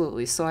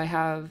 absolutely. So I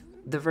have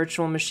the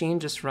virtual machine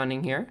just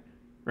running here,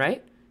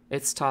 right?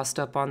 It's tossed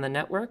up on the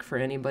network for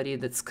anybody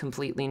that's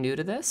completely new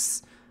to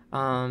this.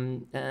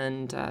 You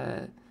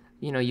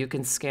know, you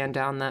can scan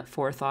down that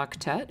 4th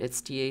octet.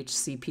 It's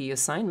DHCP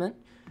assignment,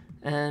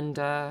 and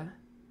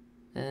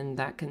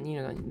that can,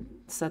 you know,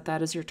 set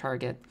that as your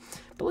target.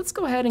 But let's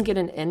go ahead and get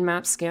an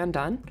nmap scan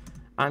done.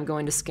 I'm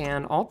going to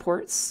scan all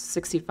ports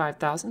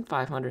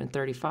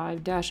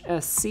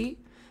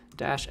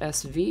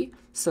 65,535-SC-SV.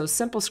 So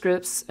simple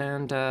scripts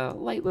and a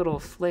light little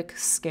flick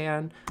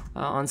scan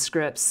on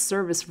scripts.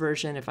 Service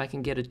version, if I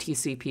can get a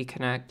TCP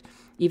connect,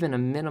 even a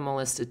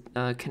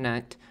minimalist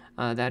connect,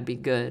 that'd be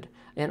good.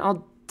 And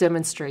I'll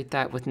demonstrate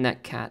that with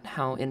netcat,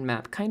 how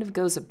nmap kind of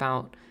goes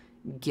about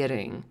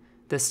getting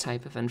this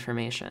type of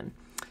information.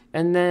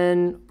 And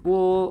then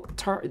we'll,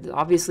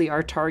 obviously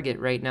our target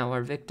right now,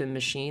 our victim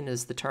machine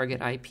is the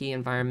target IP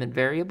environment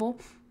variable.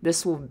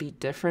 This will be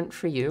different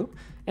for you.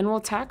 And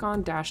we'll tack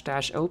on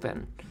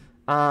 --open.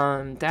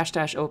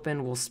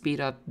 --open will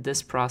speed up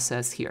this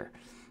process here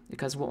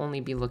because we'll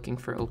only be looking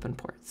for open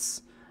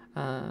ports.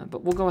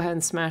 But we'll go ahead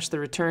and smash the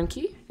return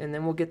key, and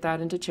then we'll get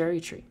that into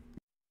Cherry Tree.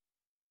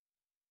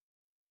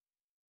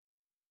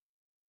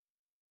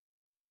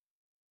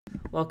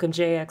 Welcome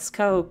JX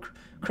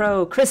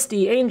Crow,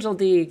 Christy, Angel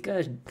D.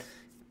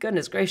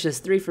 Goodness gracious,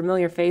 3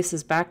 familiar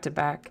faces back to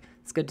back.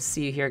 It's good to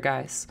see you here,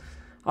 guys.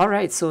 All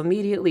right, so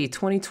immediately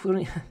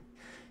 22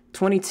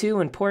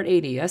 and port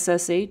 80,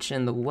 SSH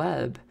and the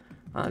web.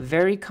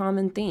 Very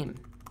common theme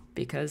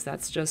because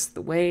that's just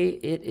the way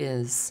it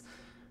is.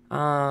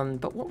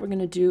 But what we're going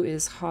to do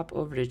is hop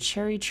over to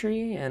Cherry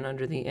Tree and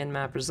under the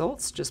nmap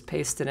results, just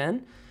paste it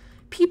in.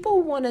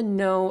 People want to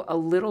know a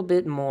little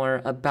bit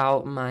more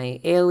about my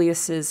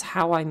aliases,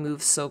 how I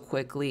move so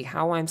quickly,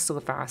 how I'm so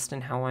fast,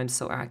 and how I'm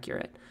so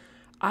accurate.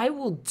 I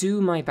will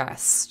do my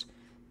best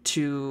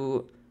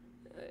to,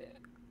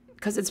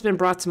 because it's been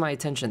brought to my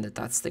attention that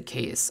that's the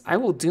case, I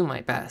will do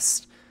my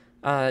best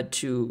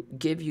to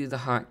give you the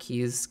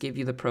hotkeys, give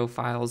you the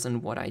profiles,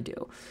 and what I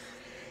do.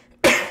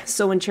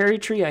 So in Cherry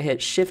Tree, I hit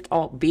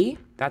Shift-Alt-B,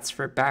 that's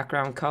for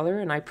background color,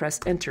 and I press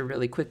Enter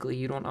really quickly.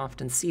 You don't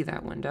often see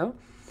that window.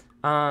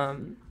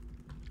 And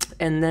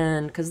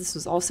then, because this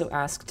was also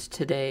asked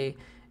today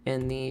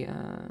in the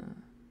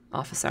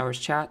office hours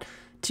chat,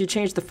 to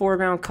change the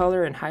foreground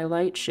color and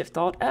highlight,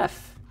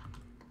 Shift-Alt-F.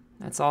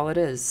 That's all it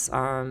is.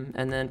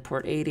 And then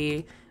port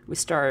 80, we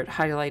start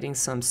highlighting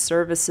some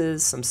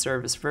services, some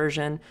service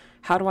version.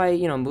 How do I,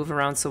 you know, move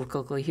around so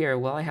quickly here?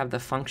 Well, I have the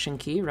function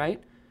key, right?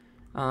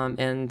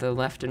 And the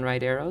left and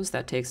right arrows.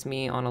 That takes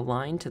me on a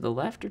line to the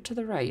left or to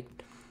the right.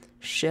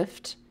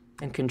 Shift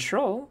and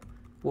Control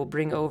will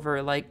bring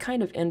over like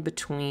kind of in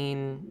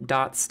between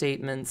dot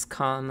statements,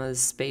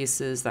 commas,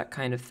 spaces, that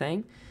kind of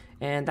thing.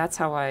 And that's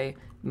how I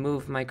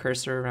move my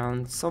cursor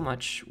around so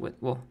much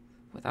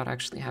without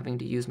actually having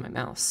to use my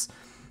mouse.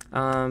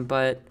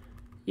 But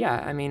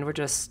yeah, I mean, we're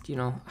just, you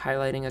know,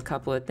 highlighting a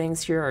couple of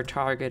things here. Our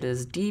target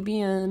is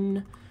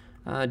Debian,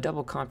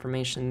 double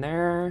confirmation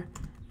there.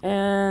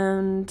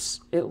 And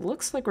it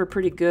looks like we're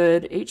pretty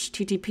good.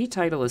 HTTP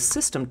title is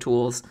System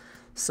Tools.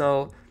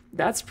 So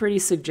that's pretty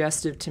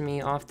suggestive to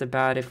me off the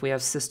bat. If we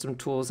have system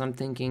tools, I'm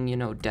thinking, you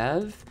know,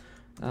 dev.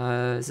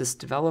 Is this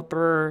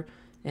developer?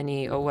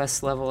 Any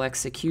OS level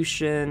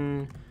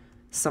execution?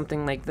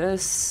 Something like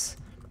this?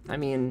 I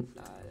mean,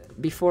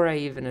 before I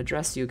even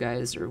address you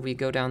guys or we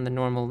go down the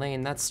normal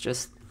lane, that's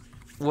just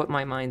what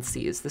my mind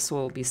sees. This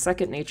will be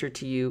second nature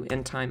to you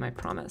in time, I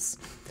promise.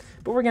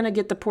 But we're going to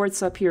get the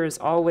ports up here as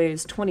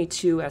always,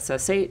 22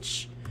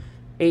 SSH,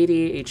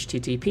 80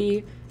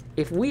 HTTP.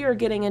 If we are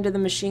getting into the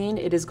machine,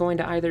 it is going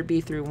to either be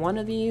through one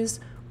of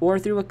these or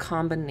through a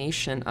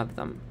combination of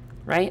them,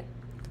 right?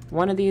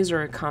 One of these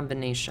or a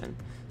combination.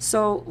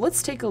 So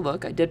let's take a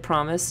look. I did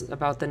promise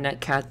about the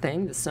netcat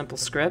thing, the simple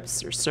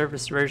scripts or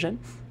service version.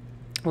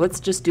 Let's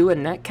just do a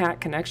netcat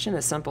connection,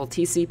 a simple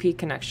TCP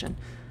connection.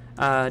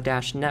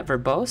 Dash net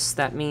verbose,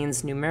 that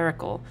means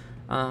numerical.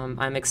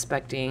 I'm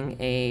expecting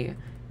a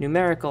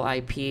numerical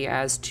IP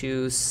as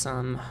to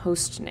some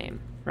host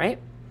name, right?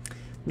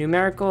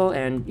 Numerical,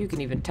 and you can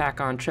even tack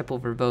on triple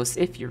verbose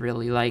if you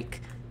really like,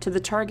 to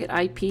the target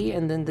IP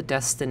and then the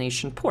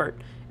destination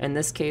port. In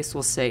this case,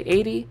 we'll say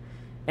 80,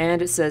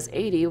 and it says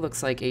 80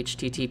 looks like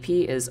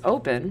HTTP is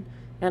open,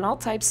 and I'll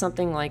type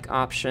something like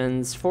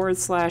options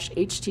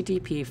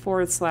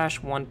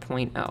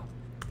 /HTTP/1.0.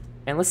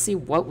 And let's see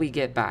what we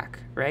get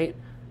back, right?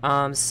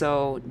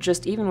 So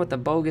just even with the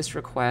bogus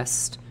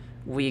request,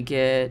 we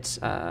get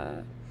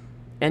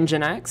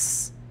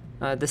Nginx,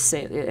 the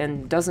same,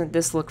 and doesn't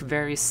this look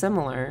very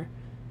similar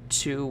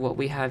to what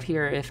we have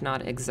here, if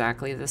not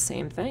exactly the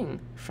same thing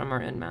from our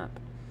nmap?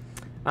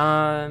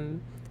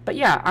 But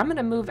yeah, I'm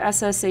gonna move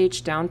SSH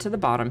down to the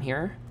bottom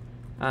here.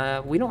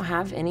 We don't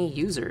have any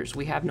users.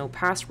 We have no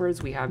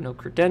passwords. We have no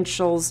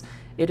credentials.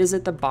 It is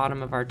at the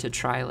bottom of our to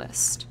try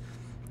list.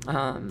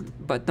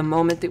 But the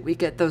moment that we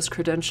get those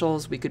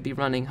credentials, we could be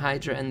running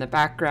Hydra in the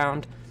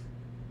background.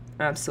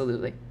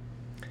 Absolutely.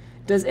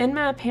 Does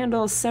nmap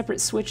handle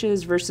separate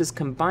switches versus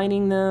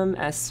combining them,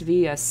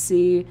 SV,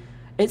 SC?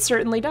 It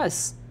certainly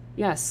does.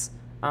 Yes.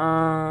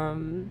 All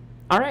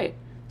right.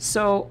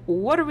 So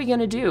what are we going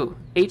to do?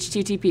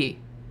 HTTP.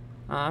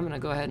 I'm going to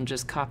go ahead and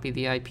just copy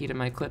the IP to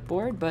my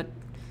clipboard,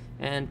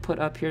 and put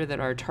up here that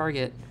our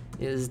target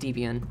is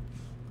Debian.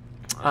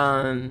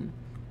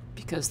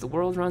 Because the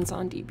world runs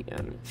on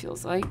Debian, it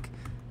feels like.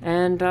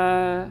 And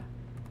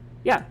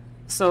yeah,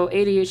 so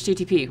 80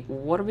 HTTP.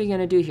 What are we going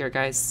to do here,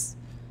 guys?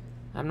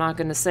 I'm not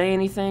going to say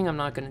anything. I'm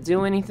not going to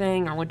do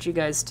anything. I want you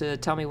guys to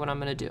tell me what I'm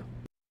going to do.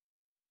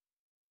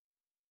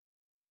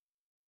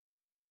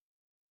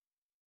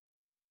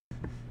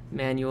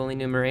 Manual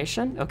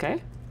enumeration.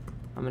 Okay.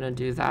 I'm going to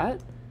do that.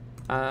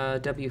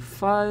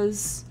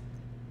 wfuzz.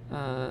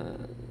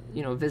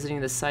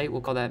 Visiting the site,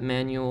 we'll call that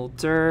manual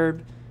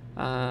derb.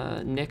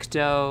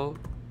 Nicto.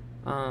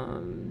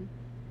 And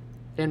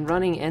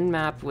running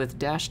nmap with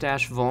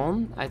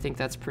 --vuln, I think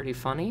that's pretty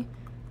funny.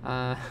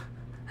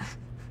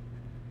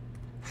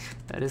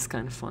 That is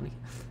kind of funny.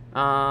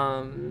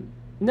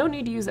 No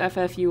need to use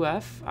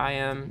ffuf. I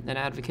am an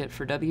advocate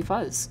for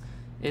wfuzz.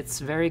 It's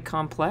very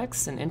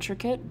complex and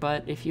intricate,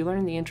 but if you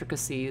learn the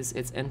intricacies,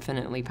 it's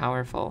infinitely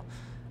powerful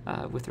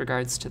with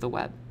regards to the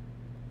web.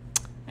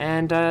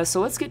 And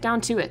so let's get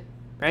down to it,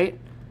 right?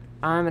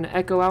 I'm going to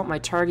echo out my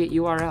target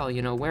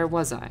URL. Where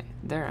was I?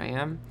 There I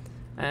am.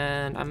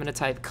 And I'm going to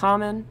type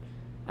common.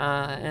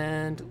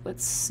 And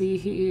let's see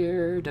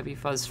here,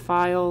 wfuzz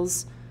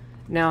files.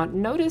 Now,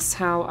 notice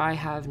how I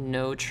have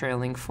no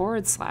trailing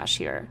 /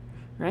 here,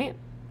 right?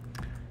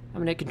 I'm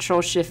going to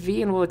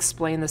Control-Shift-V, and we'll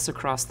explain this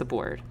across the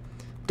board.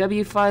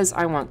 wfuzz,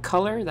 I want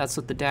color. That's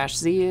what the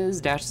 -z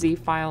is. -z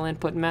file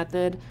input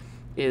method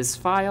is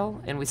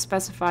file, and we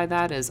specify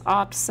that as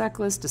opt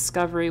seclist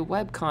discovery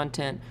web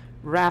content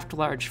raft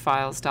large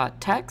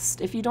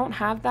files.txt. If you don't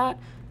have that,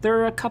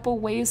 there are a couple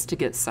ways to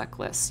get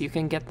seclists. You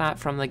can get that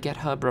from the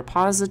GitHub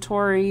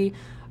repository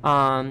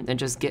and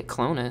just git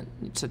clone it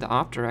to the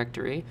opt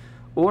directory,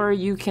 or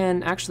you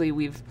can actually,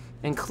 we've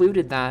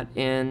included that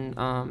in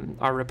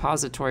our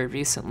repository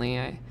recently.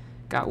 I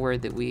got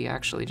word that we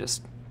actually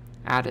just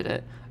added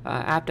it.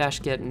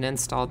 apt-get and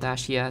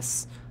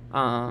install-yes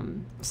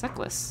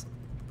seclists.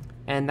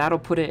 And that'll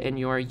put it in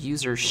your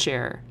user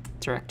share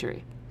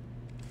directory.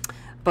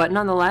 But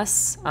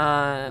nonetheless,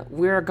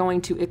 we're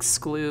going to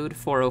exclude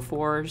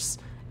 404s,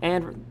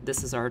 and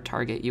this is our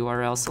target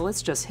URL. So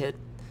let's just hit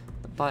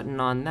the button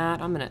on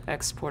that. I'm going to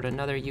export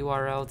another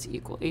URL to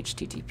equal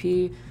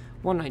HTTP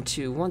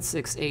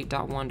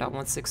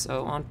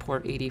 192.168.1.160 on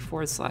port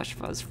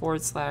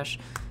 80/fuzz/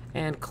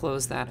 and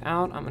close that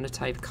out. I'm going to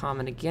type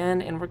common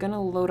again, and we're going to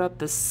load up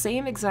the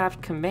same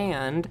exact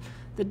command.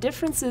 The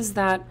difference is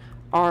that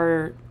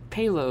our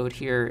payload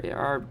here,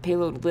 our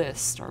payload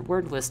list, our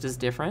word list is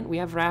different. We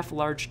have raft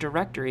large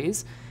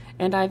directories,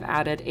 and I've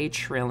added a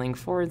trailing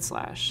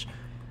 /.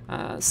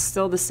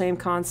 Still the same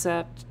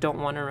concept, don't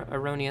want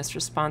erroneous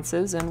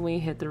responses, and we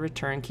hit the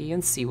return key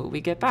and see what we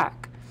get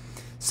back.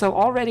 So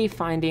already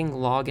finding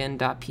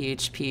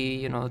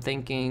login.php,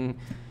 thinking,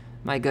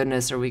 my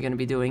goodness, are we going to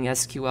be doing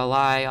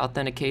SQLI,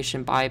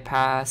 authentication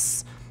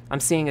bypass? I'm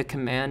seeing a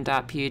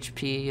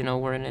command.php,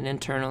 we're in an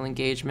internal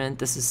engagement.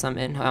 This is some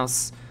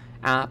in-house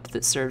app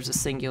that serves a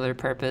singular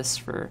purpose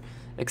for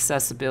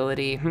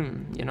accessibility.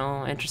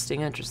 Interesting.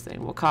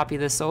 We'll copy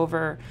this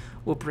over.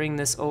 We'll bring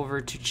this over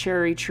to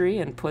Cherry Tree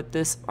and put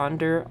this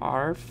under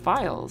our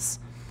files.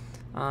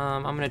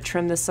 I'm going to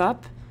trim this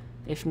up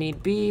if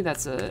need be.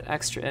 That's a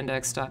extra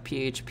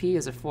index.php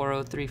is a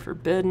 403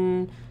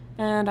 forbidden,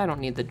 and I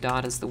don't need the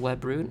dot as the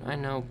web root. I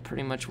know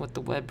pretty much what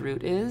the web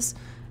root is.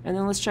 And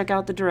then let's check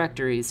out the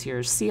directories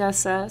here.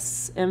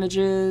 CSS,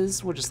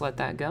 images, we'll just let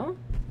that go.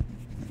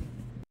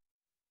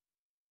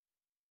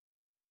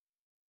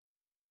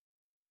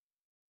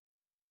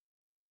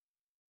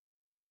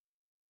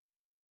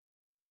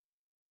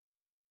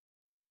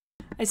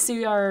 I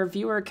see our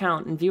viewer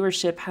count and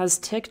viewership has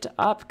ticked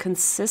up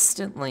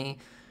consistently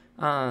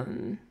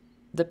the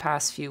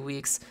past few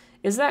weeks.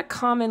 Is that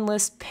common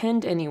list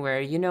pinned anywhere?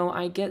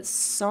 I get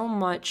so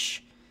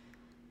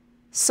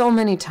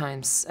many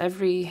times.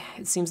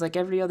 It seems like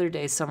every other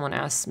day someone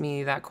asks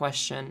me that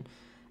question.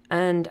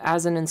 And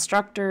as an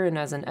instructor and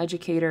as an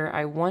educator,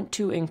 I want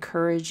to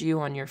encourage you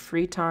on your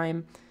free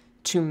time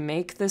to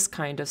make this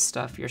kind of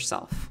stuff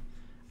yourself.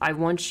 I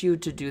want you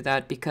to do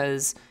that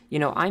because,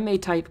 I may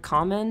type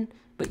common,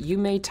 but you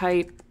may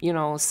type,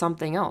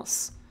 something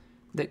else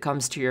that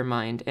comes to your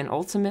mind. And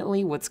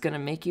ultimately, what's going to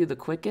make you the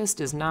quickest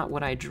is not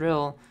what I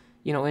drill,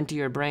 into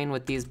your brain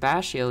with these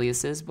bash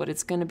aliases, but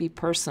it's going to be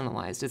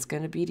personalized. It's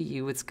going to be to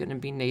you. It's going to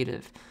be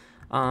native.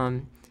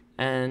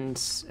 And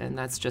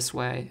that's just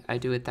why I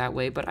do it that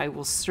way. But I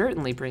will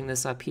certainly bring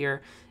this up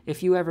here.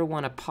 If you ever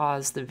want to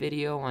pause the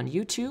video on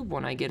YouTube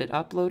when I get it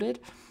uploaded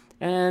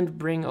and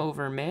bring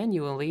over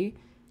manually,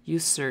 you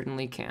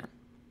certainly can.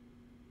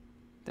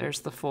 There's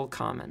the full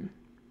common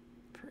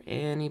for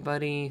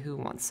anybody who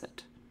wants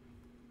it.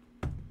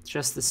 It's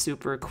just the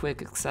super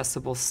quick,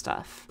 accessible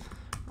stuff.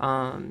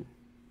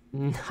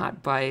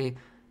 Not by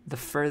the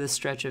furthest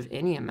stretch of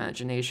any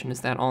imagination is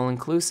that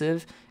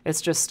all-inclusive.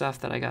 It's just stuff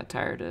that I got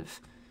tired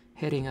of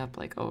hitting up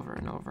like over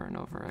and over and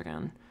over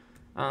again.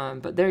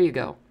 But there you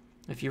go.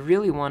 If you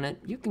really want it,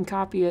 you can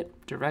copy it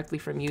directly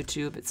from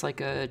YouTube. It's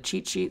like a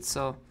cheat sheet,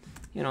 so,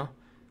 you know,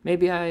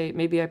 maybe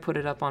I put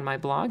it up on my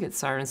blog at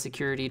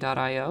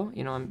sirensecurity.io.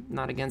 You know, I'm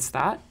not against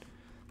that.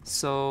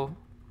 So,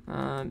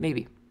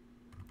 maybe.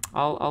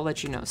 I'll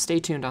let you know. Stay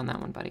tuned on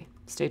that one, buddy.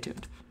 Stay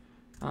tuned.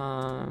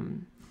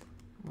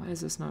 Why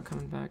is this not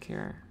coming back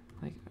here?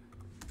 Like,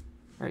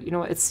 all right, you know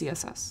what? It's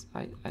CSS.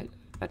 I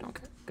don't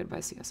care. Goodbye,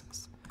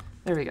 CSS.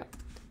 There we go.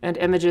 And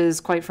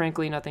images, quite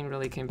frankly, nothing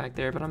really came back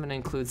there, but I'm going to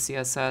include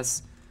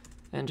CSS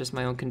and just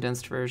my own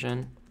condensed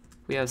version.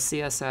 We have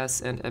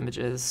CSS and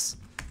images,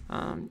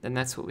 and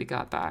that's what we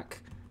got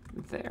back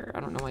there. I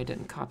don't know why I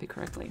didn't copy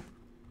correctly.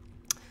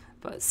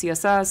 But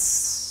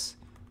CSS,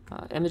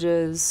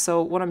 images.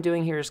 So what I'm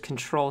doing here is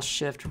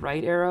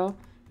Control-Shift-Right arrow.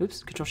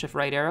 Oops,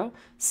 Control-Shift-Right arrow.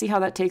 See how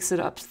that takes it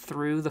up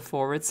through the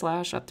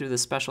 /, up through the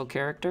special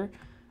character?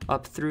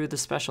 Up through the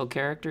special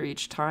character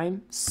each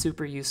time.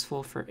 Super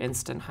useful for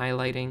instant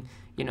highlighting.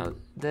 You know,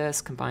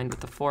 this combined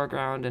with the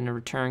foreground and a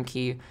return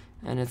key,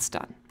 and it's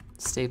done.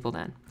 Stapled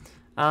in.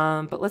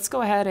 But let's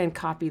go ahead and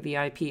copy the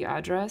IP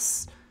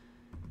address.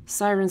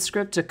 Siren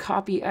script to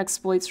copy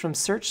exploits from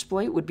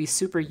searchsploit would be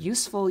super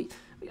useful.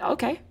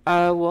 Okay,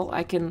 well,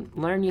 I can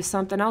learn you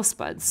something else,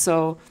 bud.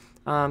 So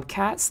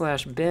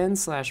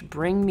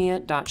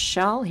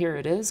cat/bin/bringmeit.shell, here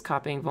it is,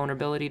 copying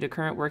vulnerability to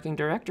current working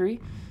directory.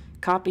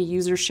 Copy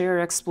user share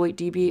exploit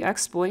db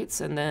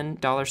exploits, and then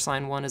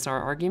 $1 is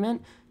our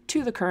argument,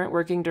 to the current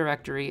working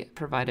directory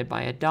provided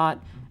by a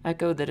dot,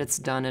 echo that it's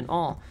done and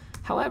all.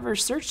 However,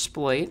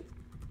 searchsploit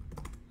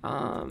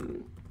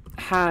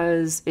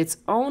has its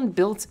own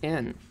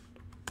built-in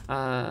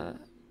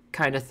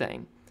kind of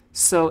thing.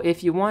 So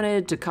if you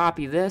wanted to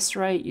copy this,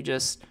 right, you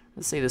just,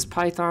 let's say this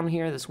Python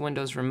here, this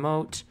Windows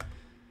remote,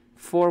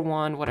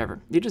 41, whatever.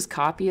 You just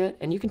copy it,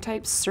 and you can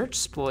type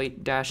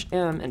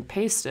searchsploit-m and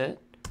paste it,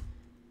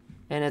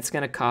 and it's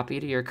going to copy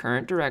to your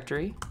current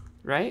directory,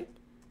 right?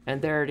 And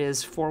there it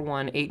is,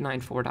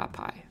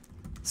 41894.py.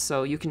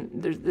 So you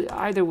can,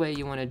 either way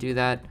you want to do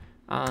that.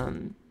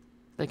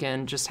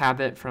 Again, just have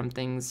it from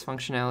things,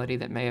 functionality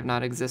that may have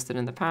not existed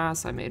in the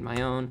past. I made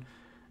my own,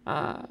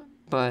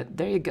 but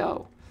there you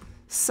go.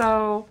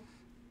 So,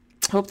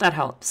 hope that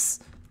helps.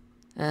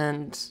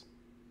 And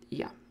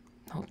yeah,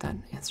 hope that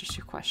answers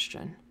your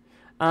question.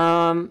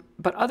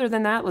 But other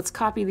than that, let's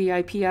copy the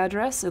IP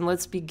address and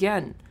let's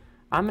begin.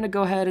 I'm going to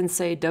go ahead and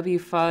say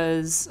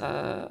wfuzz,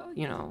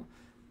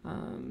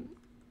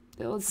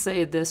 let's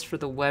say this for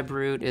the web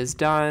root is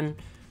done.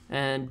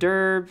 And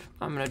derb,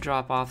 I'm going to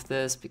drop off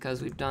this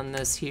because we've done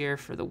this here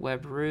for the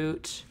web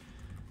root.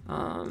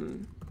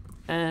 And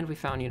we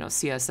found,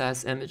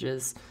 CSS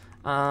images.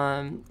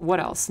 What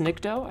else?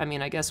 Nicto? I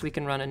mean, I guess we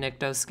can run a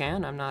Nicto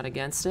scan. I'm not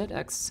against it.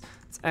 Let's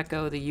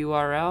echo the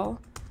URL.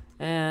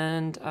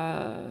 And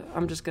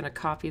I'm just going to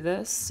copy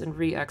this and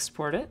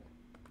re-export it.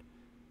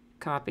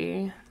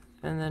 Copy.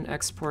 And then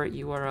export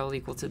URL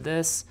equal to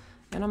this.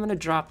 And I'm going to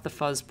drop the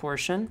fuzz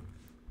portion.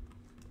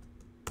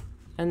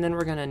 And then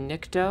we're going to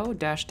nicto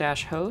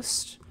 --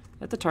 host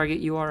at the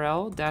target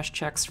URL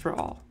 -checks for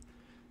all.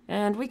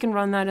 And we can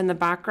run that in the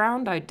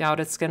background. I doubt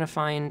it's going to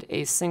find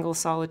a single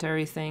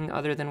solitary thing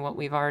other than what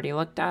we've already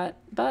looked at.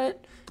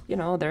 But,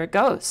 there it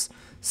goes.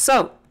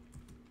 So,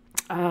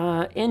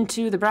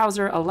 into the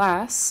browser,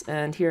 alas,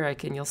 and here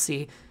you'll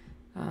see,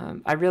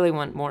 I really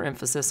want more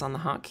emphasis on the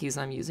hotkeys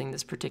I'm using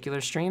this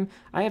particular stream.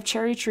 I have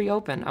Cherry Tree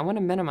open. I want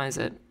to minimize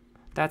it.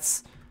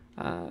 That's,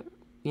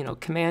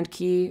 Command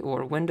key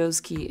or Windows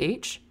key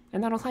H,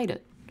 and that'll hide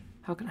it.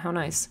 How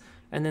nice.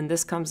 And then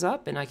this comes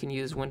up, and I can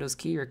use Windows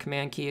key or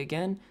Command key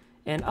again,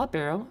 and up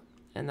arrow,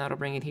 and that'll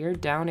bring it here.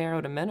 Down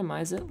arrow to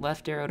minimize it,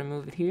 left arrow to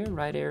move it here,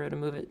 right arrow to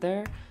move it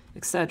there,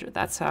 etc.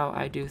 That's how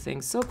I do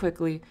things so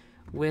quickly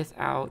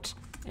without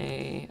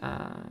a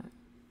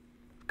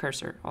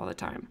cursor all the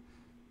time.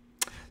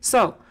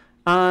 So,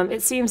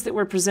 it seems that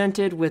we're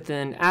presented with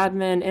an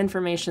admin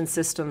information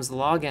systems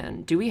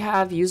login. Do we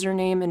have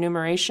username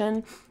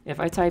enumeration? If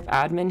I type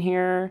admin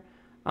here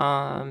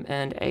and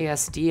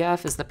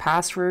ASDF is the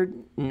password,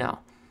 no.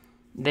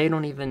 They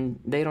don't even,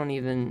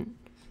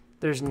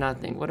 there's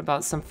nothing. What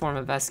about some form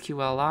of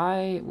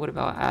SQLI? What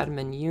about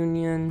admin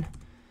union,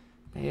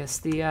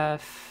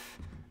 ASDF?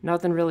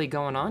 Nothing really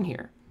going on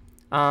here.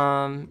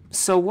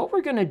 So what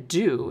we're going to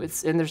do,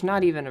 and there's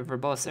not even a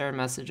verbose error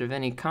message of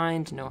any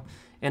kind, no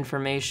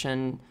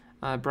information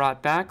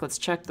brought back. Let's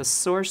check the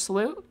source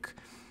loop.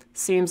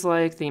 Seems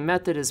like the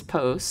method is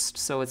post,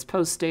 so it's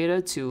post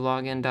data to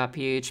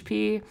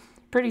login.php,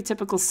 pretty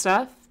typical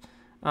stuff.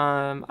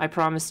 I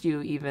promised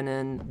you, even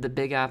in the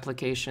big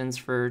applications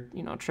for,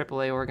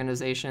 AAA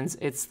organizations,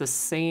 it's the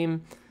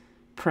same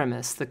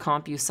premise, the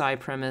CompuSci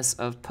premise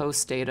of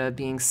post data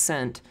being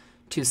sent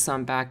to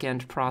some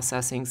back-end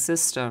processing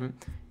system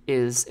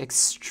is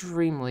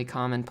extremely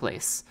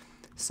commonplace.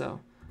 So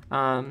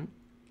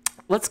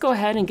let's go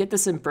ahead and get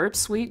this in Burp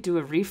Suite, do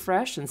a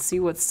refresh, and see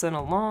what's sent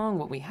along,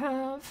 what we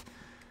have.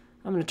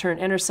 I'm going to turn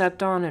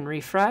Intercept on and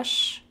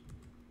refresh.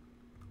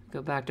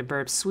 Go back to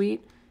Burp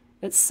Suite.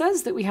 It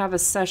says that we have a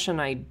session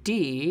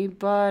ID,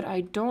 but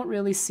I don't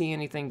really see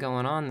anything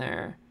going on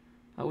there,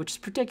 which is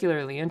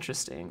particularly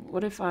interesting.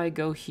 What if I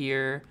go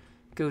here,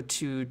 go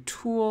to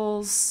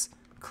Tools,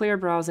 Clear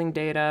Browsing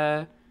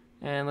Data,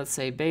 and let's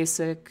say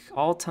Basic,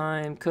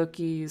 All-Time,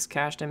 Cookies,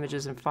 Cached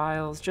Images and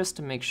Files, just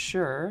to make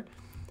sure.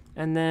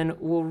 And then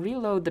we'll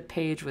reload the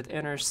page with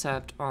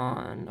Intercept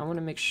on. I want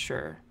to make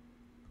sure.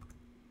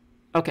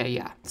 Okay,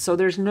 yeah. So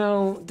there's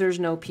no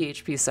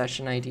PHP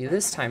session ID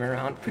this time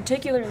around.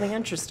 Particularly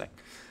interesting.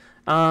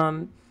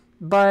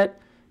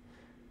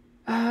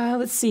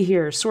 Let's see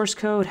here. Source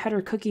code,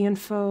 header, cookie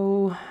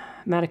info.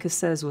 Matica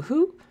says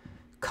woohoo.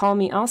 Call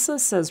me Elsa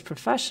says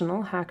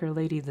professional. Hacker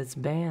lady that's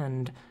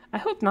banned. I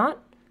hope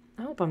not.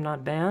 I hope I'm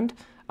not banned.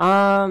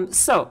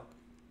 So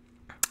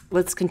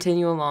let's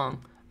continue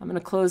along. I'm going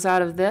to close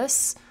out of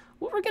this.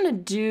 What we're going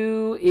to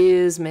do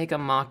is make a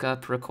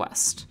mock-up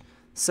request.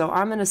 So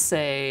I'm going to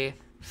say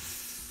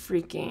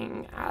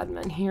freaking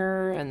admin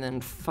here and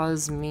then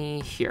fuzz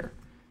me here.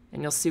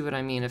 And you'll see what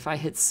I mean. If I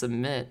hit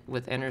submit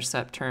with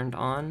Intercept turned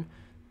on,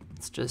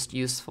 it's just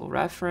useful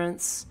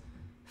reference,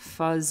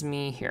 fuzz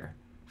me here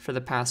for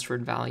the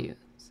password values.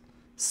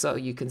 So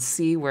you can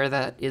see where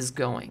that is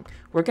going.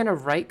 We're going to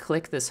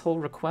right-click this whole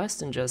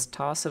request and just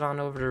toss it on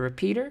over to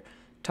repeater,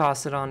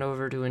 toss it on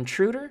over to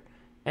intruder,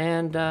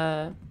 and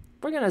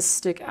we're going to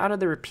stick out of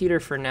the repeater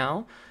for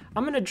now.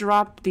 I'm going to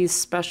drop these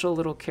special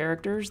little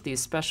characters, these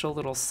special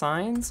little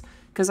signs,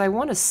 because I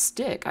want to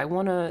stick. I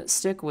want to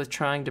stick with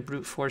trying to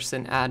brute force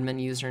an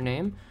admin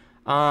username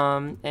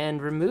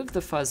and remove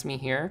the fuzz me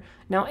here.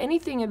 Now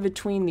anything in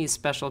between these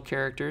special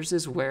characters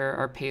is where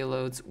our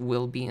payloads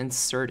will be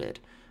inserted.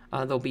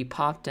 They'll be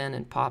popped in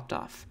and popped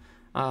off,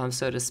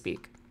 so to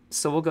speak.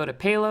 So we'll go to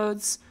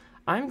payloads.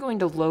 I'm going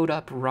to load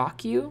up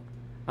RockU.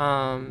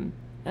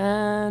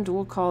 And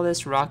we'll call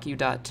this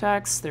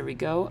rocku.txt. There we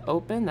go.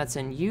 Open. That's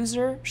in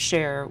user,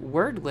 share,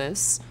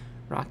 wordless,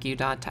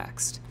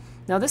 rocku.txt.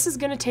 Now this is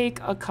going to take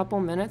a couple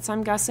minutes,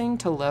 I'm guessing,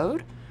 to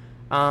load.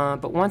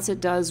 But once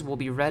it does, we'll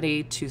be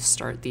ready to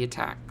start the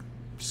attack.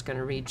 Just going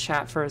to read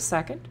chat for a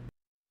second.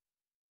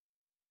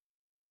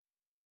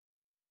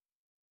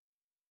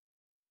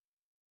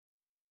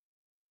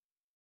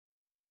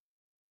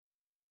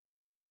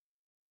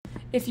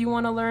 If you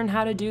want to learn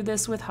how to do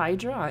this with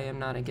Hydra, I am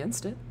not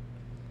against it.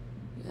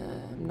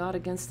 I'm not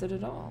against it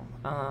at all.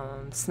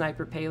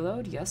 Sniper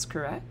payload, yes,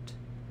 correct.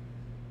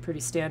 Pretty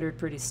standard,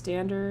 pretty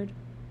standard.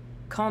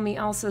 Call me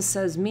Elsa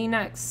says me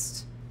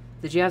next.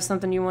 Did you have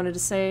something you wanted to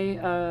say,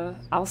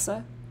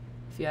 Elsa?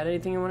 If you had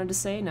anything you wanted to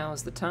say, now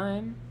is the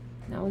time.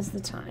 Now is the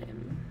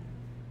time.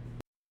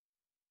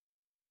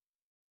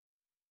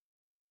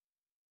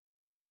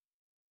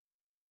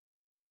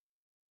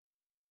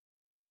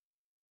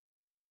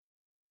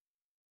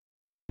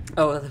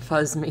 Oh, the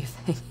fuzz me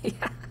thing.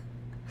 Yeah.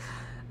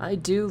 I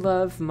do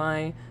love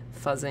my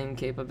fuzzing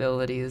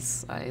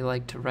capabilities. I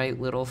like to write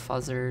little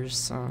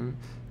fuzzers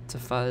to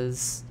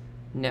fuzz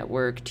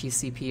network,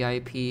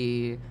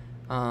 TCP/IP,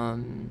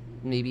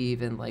 maybe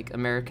even like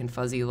American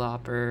Fuzzy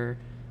Lopper,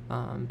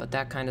 but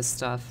that kind of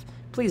stuff.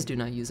 Please do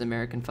not use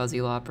American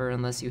Fuzzy Lopper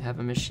unless you have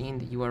a machine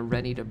that you are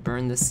ready to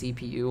burn the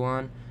CPU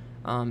on,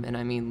 and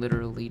I mean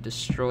literally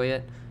destroy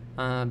it,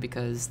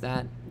 because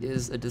that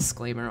is a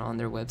disclaimer on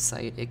their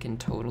website. It can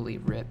totally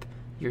rip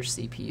your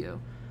CPU.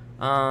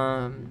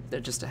 They're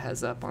just a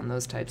heads up on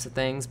those types of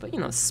things,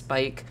 but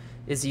Spike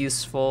is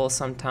useful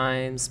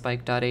sometimes,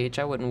 spike.h.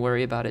 I wouldn't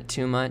worry about it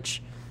too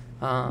much,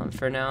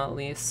 for now at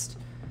least.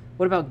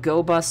 What about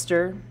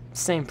GoBuster?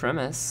 Same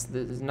premise.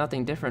 There's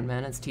nothing different,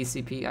 man. It's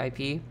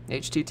TCP/IP,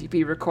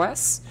 HTTP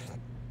requests,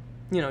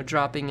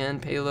 dropping in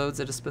payloads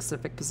at a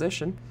specific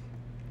position,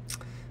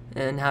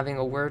 and having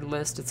a word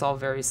list. It's all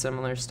very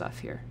similar stuff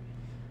here.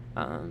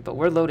 But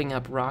we're loading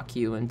up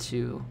RockU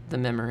into the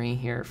memory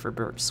here for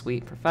Burp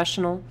Suite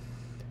Professional,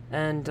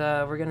 and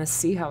we're going to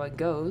see how it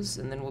goes,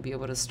 and then we'll be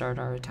able to start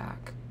our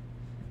attack.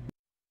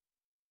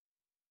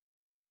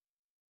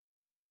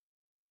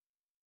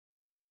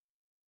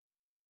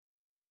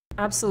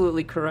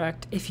 Absolutely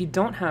correct. If you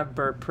don't have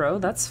Burp Pro,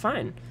 that's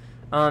fine.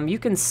 You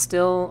can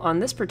still, on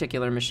this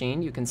particular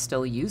machine, you can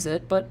still use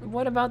it, but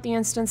what about the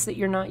instance that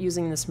you're not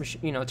using this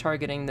machine,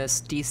 targeting this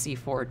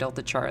DC-4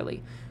 Delta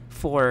Charlie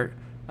for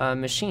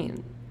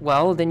machine?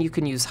 Well, then you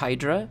can use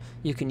Hydra,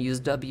 you can use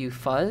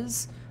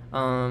wfuzz,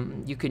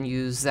 you can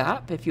use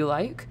Zap if you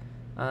like,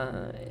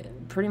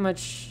 pretty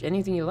much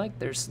anything you like.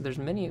 There's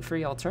many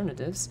free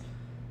alternatives.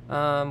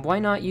 Why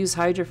not use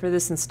Hydra for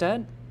this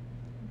instead?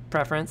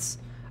 Preference.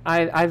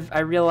 I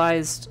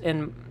realized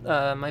in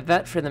my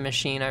vet for the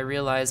machine, I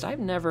realized I've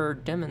never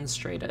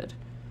demonstrated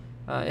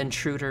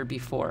intruder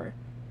before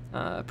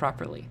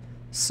properly.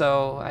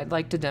 So I'd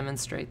like to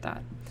demonstrate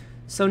that.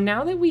 So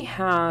now that we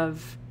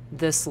have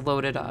this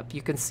loaded up,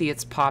 you can see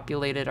it's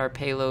populated our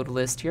payload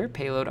list here,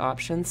 payload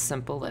options,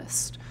 simple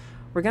list.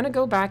 We're going to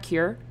go back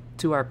here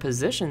to our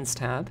positions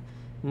tab.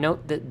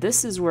 Note that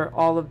this is where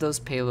all of those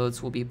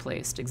payloads will be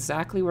placed,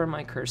 exactly where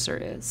my cursor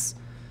is.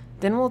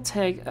 Then we'll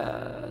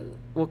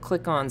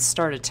click on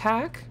Start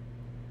Attack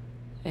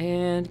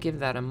and give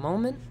that a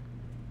moment.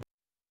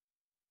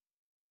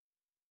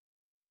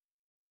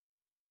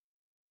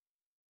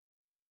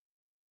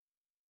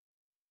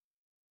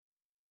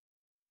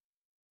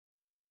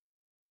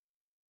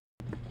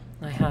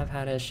 I have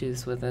had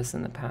issues with this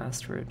in the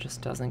past where it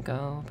just doesn't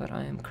go, but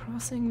I am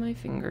crossing my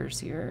fingers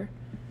here.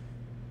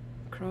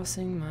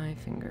 Crossing my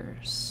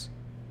fingers.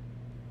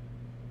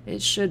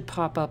 It should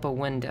pop up a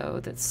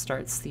window that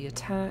starts the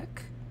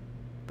attack,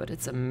 but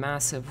it's a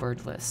massive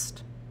word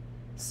list.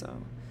 So,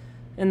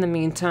 in the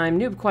meantime,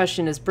 noob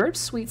question, is Burp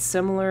Suite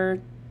similar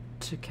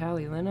to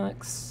Kali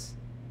Linux?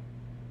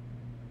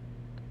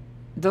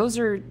 Those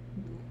are...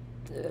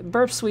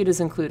 Burp Suite is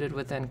included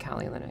within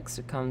Kali Linux.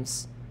 It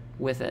comes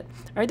with it.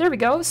 All right, there we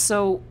go.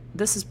 So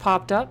this has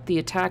popped up. The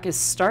attack is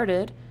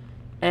started.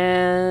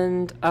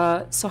 And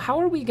so how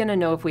are we going to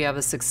know if we have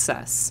a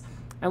success?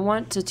 I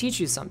want to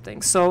teach you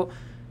something. So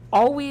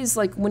always,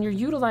 like when you're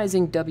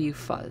utilizing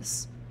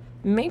WFuzz,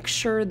 make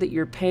sure that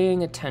you're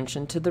paying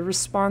attention to the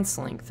response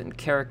length and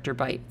character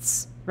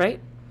bytes, right?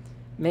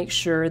 Make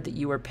sure that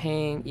you are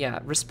paying,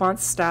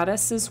 response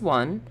status is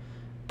 1,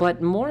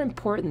 but more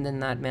important than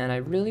that, man, I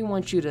really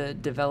want you to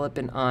develop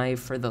an eye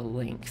for the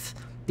length,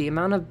 the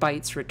amount of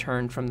bytes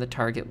returned from the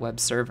target web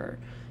server.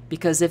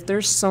 Because if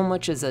there's so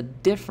much as a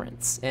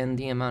difference in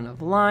the amount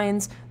of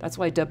lines, that's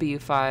why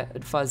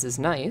WFuzz is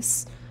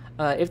nice.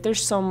 If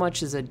there's so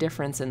much as a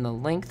difference in the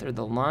length or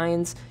the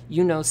lines,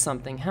 you know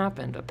something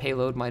happened. A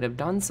payload might have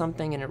done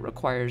something and it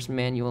requires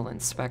manual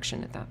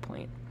inspection at that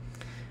point.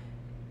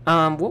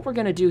 What we're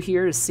going to do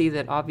here is see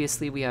that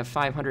obviously we have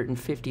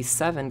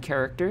 557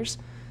 characters.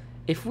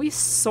 If we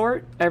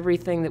sort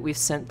everything that we've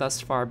sent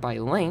thus far by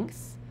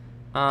length,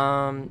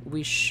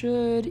 we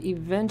should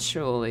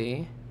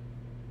eventually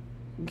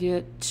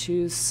get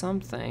to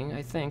something,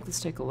 I think.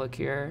 Let's take a look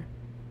here.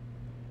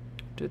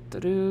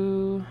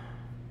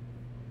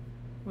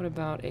 What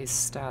about a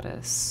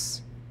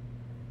status?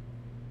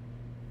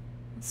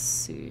 Let's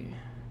see.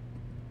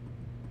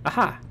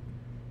 Aha!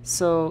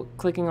 So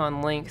clicking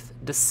on length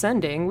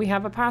descending, we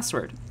have a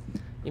password.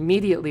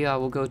 Immediately I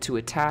will go to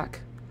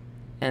attack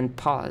and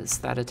pause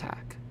that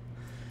attack.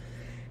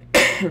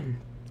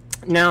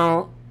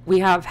 Now we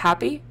have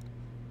happy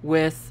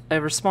with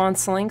a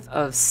response length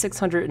of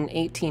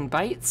 618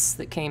 bytes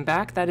that came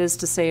back. That is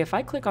to say, if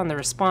I click on the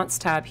response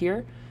tab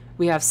here,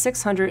 we have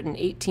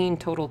 618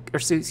 total, or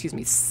excuse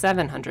me,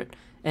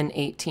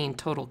 718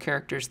 total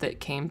characters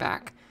that came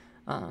back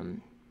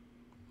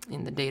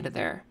in the data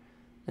there,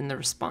 in the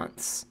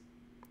response.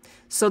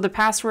 So the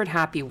password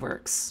happy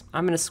works.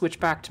 I'm going to switch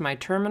back to my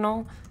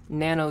terminal.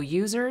 Nano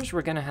users,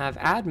 we're going to have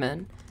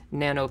admin,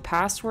 nano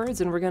passwords,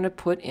 and we're going to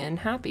put in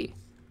happy.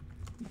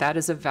 That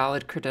is a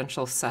valid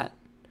credential set.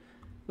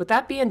 With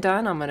that being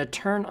done, I'm going to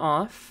turn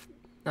off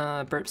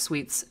Burp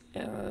Suite's,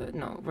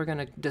 no, we're going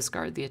to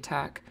discard the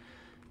attack.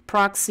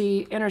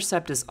 Proxy,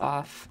 intercept is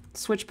off.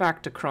 Switch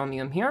back to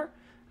Chromium here,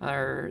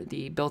 or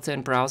the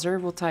built-in browser.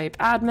 We'll type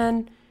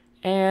admin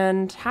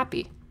and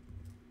happy.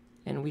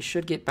 And we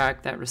should get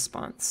back that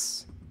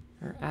response.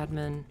 Or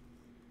admin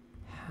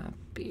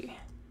happy.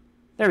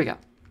 There we go.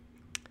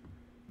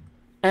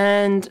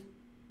 And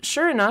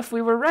sure enough,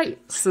 we were right.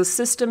 So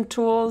system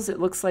tools, it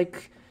looks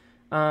like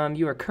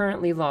you are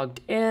currently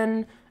logged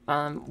in.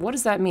 What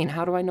does that mean?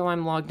 How do I know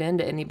I'm logged in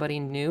to anybody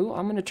new?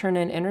 I'm going to turn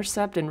in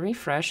intercept and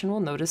refresh, and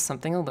we'll notice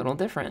something a little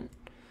different.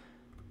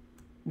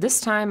 This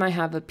time I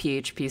have a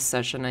PHP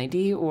session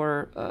ID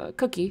or a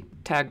cookie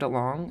tagged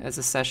along as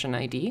a session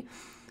ID.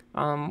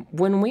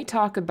 When we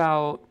talk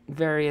about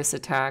various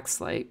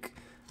attacks like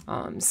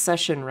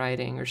session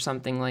writing or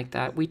something like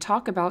that, we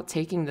talk about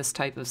taking this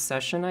type of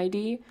session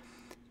ID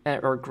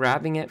or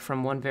grabbing it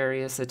from one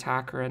various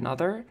attack or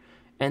another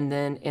and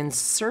then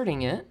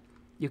inserting it.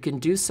 You can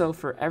do so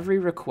for every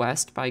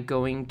request by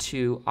going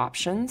to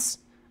Options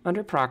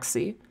under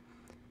Proxy,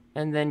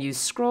 and then you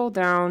scroll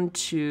down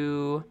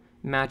to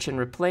Match and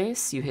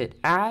Replace, you hit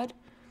Add,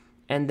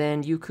 and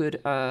then you could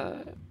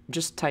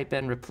just type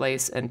in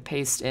Replace and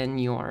paste in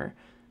your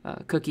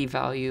cookie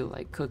value,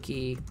 like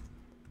cookie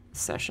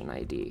session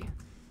ID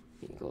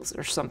equals,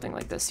 or something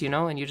like this, you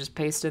know, and you just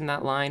paste in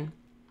that line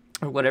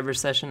or whatever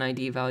session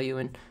ID value,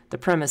 and the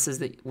premise is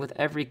that with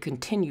every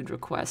continued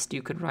request,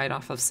 you could write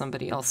off of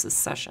somebody else's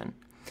session.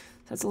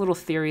 That's a little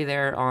theory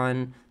there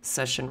on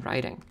session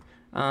writing.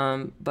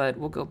 But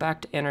we'll go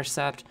back to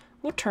intercept.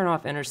 We'll turn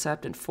off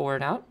intercept and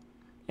forward out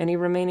any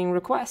remaining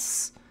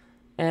requests.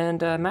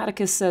 And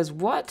Maticus says,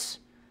 what?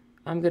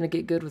 I'm going to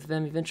get good with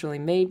Vim eventually,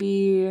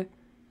 maybe.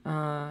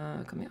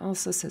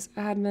 Also says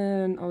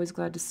admin. Always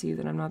glad to see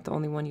that I'm not the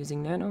only one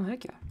using Nano.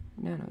 Heck yeah,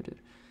 Nano, dude.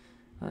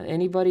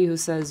 Anybody who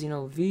says, you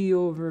know, V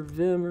over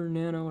Vim or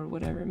Nano or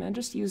whatever, man,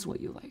 just use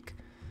what you like.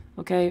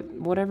 Okay,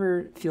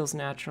 whatever feels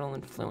natural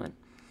and fluent.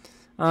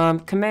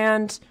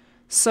 Command.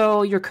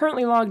 So you're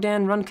currently logged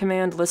in, run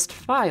command, list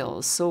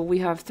files. So we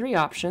have three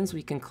options.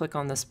 We can click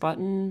on this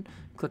button,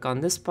 click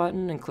on this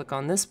button, and click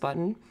on this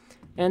button.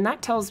 And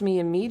that tells me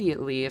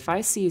immediately if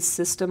I see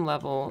system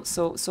level.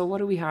 So what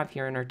do we have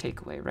here in our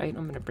takeaway, right?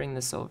 I'm going to bring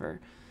this over.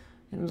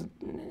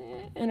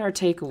 In our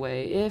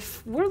takeaway,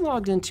 if we're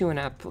logged into an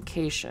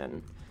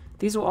application,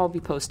 these will all be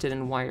posted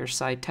in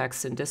Wireside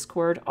text in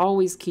Discord.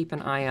 Always keep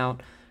an eye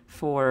out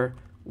for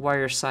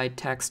Wireside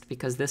text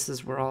because this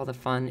is where all the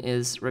fun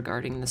is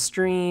regarding the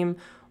stream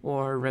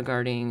or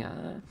regarding,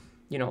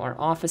 you know, our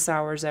office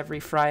hours every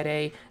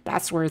Friday.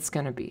 That's where it's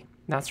going to be.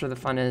 That's where the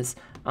fun is.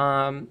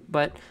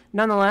 But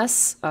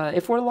nonetheless,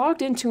 if we're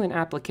logged into an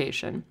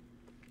application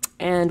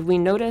and we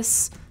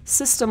notice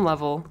system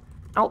level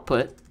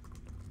output,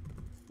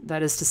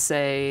 that is to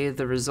say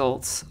the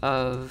results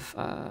of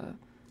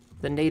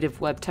the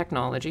native web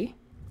technology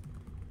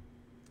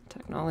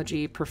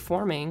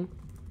performing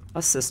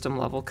a system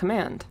level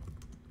command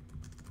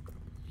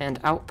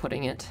and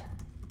outputting it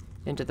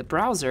into the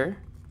browser,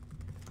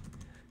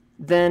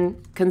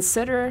 then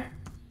consider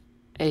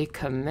a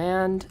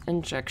command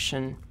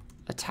injection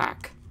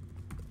attack.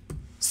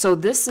 So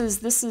this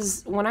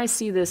is when I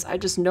see this, I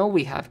just know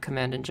we have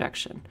command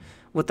injection.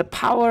 With the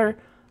power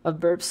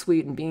of Burp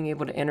Suite and being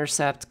able to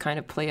intercept, kind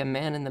of play a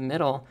man in the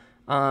middle,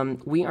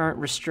 we aren't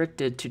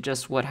restricted to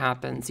just what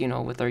happens, you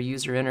know, with our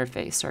user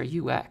interface, our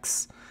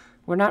UX.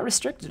 We're not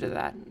restricted to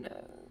that.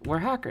 We're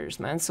hackers,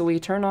 man. So we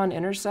turn on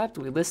intercept,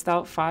 we list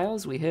out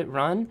files, we hit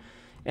run,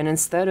 and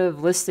instead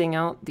of listing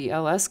out the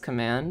ls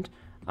command,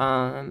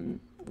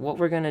 what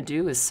we're going to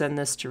do is send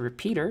this to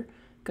repeater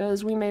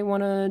because we may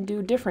want to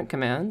do different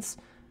commands.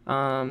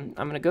 I'm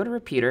going to go to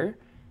repeater,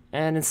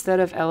 and instead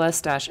of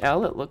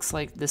ls-l, it looks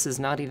like this is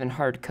not even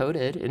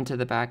hard-coded into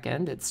the back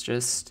end. It's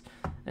just,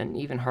 and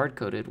even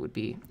hard-coded would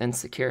be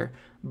insecure.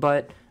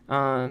 But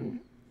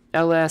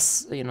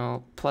ls, you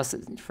know, plus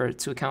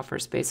to account for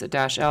space at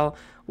 -l.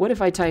 What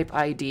if I type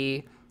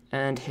ID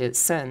and hit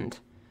send?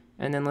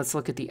 And then let's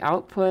look at the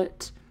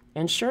output.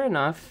 And sure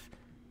enough,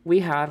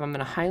 we have, I'm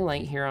going to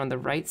highlight here on the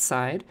right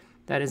side,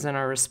 that is in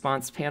our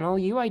response panel,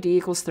 UID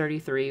equals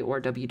 33 or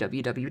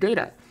www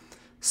data.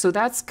 So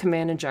that's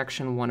command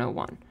injection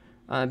 101.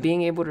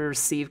 Being able to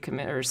receive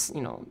command, or,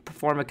 you know,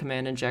 perform a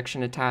command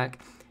injection attack.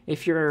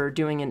 If you're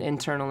doing an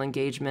internal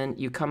engagement,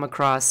 you come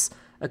across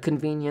a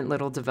convenient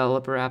little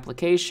developer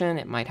application,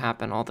 it might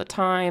happen all the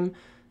time,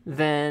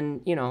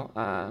 then, you know,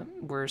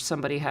 where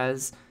somebody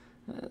has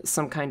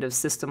some kind of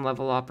system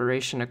level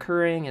operation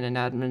occurring in an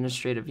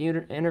administrative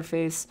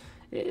interface,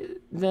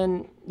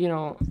 then, you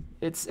know,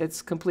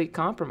 it's complete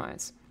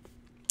compromise.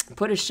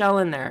 Put a shell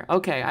in there.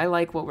 Okay, I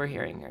like what we're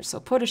hearing here. So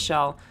put a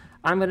shell.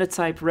 I'm going to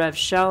type rev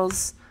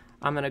shells.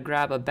 I'm going to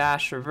grab a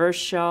bash reverse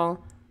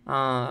shell.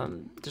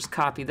 Just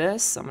copy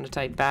this. I'm going to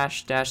type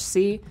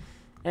bash-c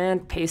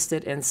and paste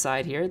it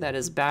inside here. That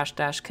is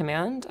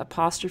bash-command,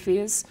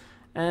 apostrophes,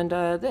 and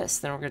this.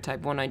 Then we're going to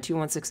type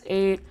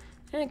 192.168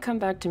 and come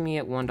back to me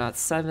at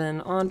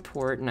 1.7 on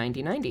port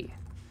 9090.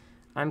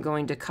 I'm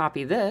going to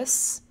copy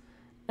this,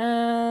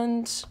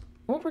 and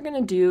what we're going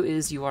to do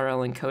is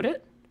URL encode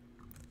it.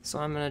 So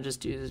I'm going to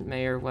just use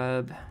Mayor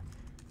Web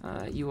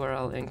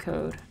URL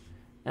encode,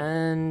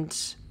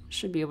 and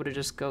should be able to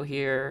just go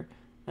here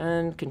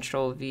and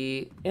Control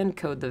V,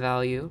 encode the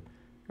value,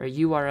 or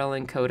URL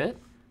encode it,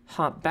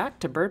 hop back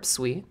to Burp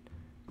Suite,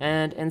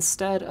 and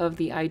instead of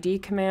the ID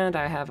command,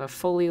 I have a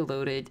fully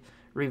loaded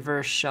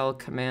reverse shell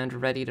command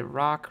ready to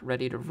rock,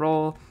 ready to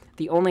roll.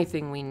 The only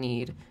thing we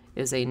need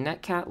is a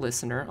netcat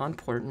listener on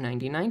port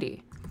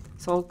 9090.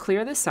 So I'll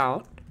clear this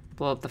out,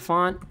 blow up the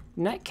font,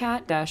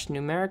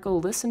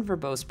 netcat-numerical listen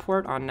verbose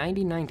port on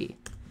 9090.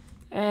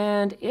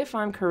 And if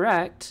I'm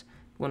correct,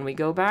 when we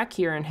go back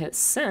here and hit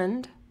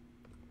send,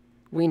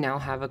 we now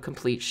have a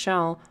complete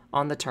shell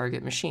on the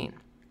target machine.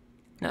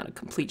 Not a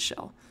complete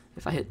shell.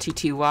 If I hit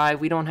TTY,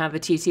 we don't have a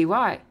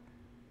TTY.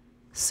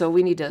 So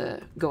we need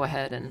to go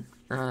ahead and,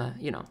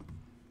 you know,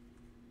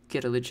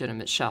 get a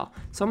legitimate shell.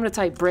 So I'm going to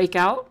type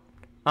breakout.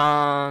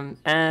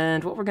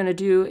 And what we're going to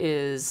do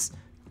is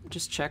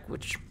just check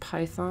which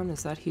Python.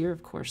 Is that here?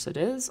 Of course it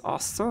is.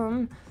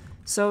 Awesome.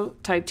 So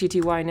type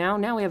TTY now.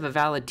 Now we have a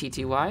valid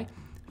TTY,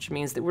 which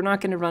means that we're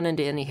not going to run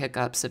into any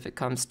hiccups if it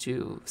comes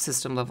to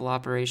system level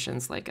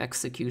operations like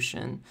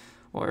execution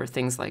or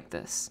things like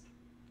this.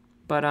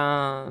 But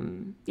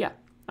yeah,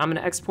 I'm going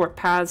to export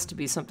paths to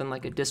be something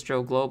like a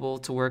distro global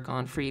to work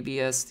on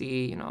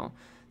FreeBSD, you know,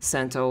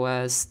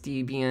 CentOS,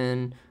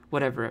 Debian,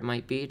 whatever it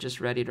might be,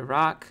 just ready to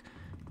rock.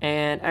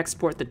 And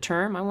export the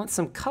term. I want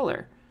some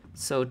color.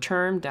 So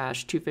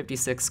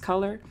term-256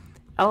 color.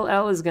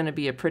 LL is going to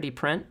be a pretty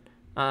print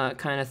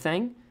kind of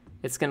thing.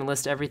 It's going to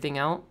list everything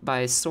out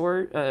by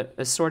sort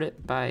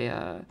it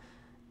by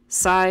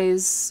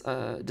size,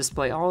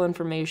 display all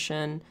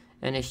information,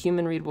 in a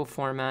human readable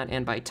format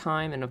and by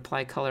time and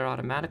apply color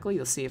automatically.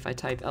 You'll see if I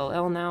type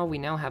LL now, we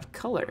now have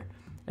color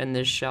in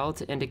this shell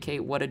to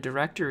indicate what a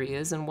directory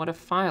is and what a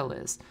file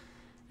is.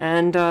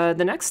 And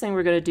the next thing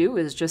we're going to do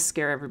is just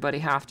scare everybody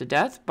half to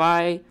death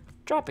by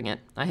dropping it.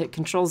 I hit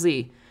Control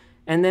Z.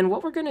 And then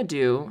what we're going to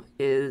do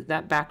is,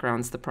 that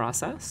backgrounds the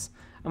process.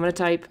 I'm going to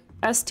type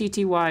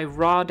stty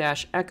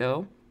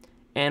raw-echo,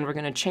 and we're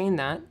going to chain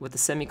that with a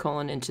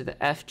semicolon into the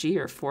FG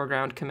or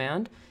foreground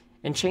command,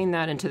 and chain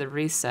that into the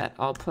reset.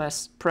 I'll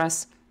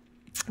press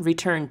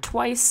return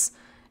twice,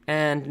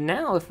 and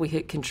now if we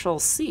hit Control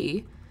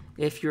C,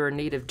 if you're a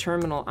native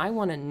terminal, I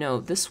want to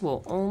note this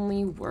will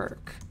only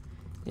work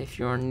if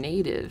your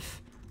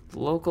native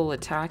local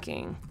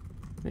attacking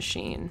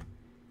machine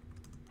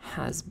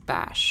has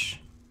bash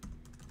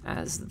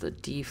as the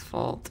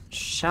default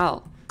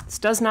shell. This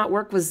does not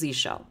work with Z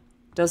shell.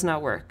 Does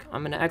not work.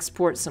 I'm going to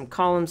export some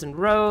columns and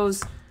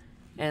rows,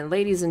 and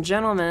ladies and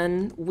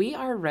gentlemen, we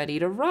are ready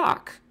to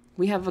rock.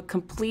 We have a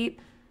complete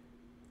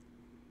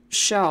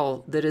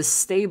shell that is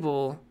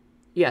stable.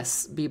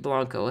 Yes, B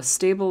Blanco, a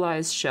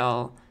stabilized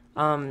shell.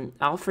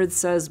 Alfred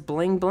says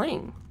bling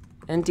bling.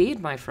 Indeed,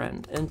 my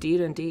friend.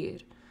 Indeed,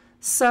 indeed.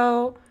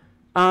 So,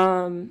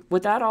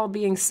 with that all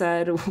being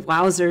said,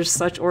 wowzers,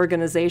 such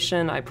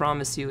organization, I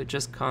promise you it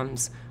just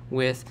comes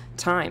with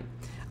time.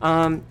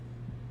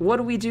 What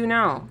do we do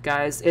now,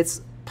 guys?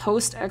 It's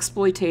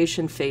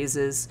post-exploitation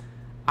phases.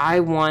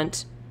 I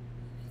want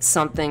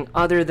something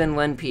other than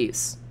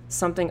LenPeas.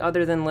 Something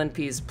other than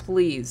LenPeas,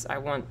 please. I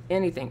want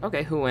anything.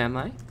 Okay, who am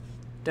I?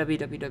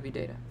 www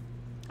data.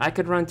 I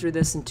could run through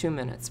this in 2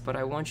 minutes, but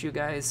I want you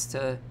guys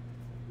to,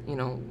 you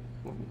know,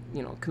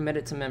 commit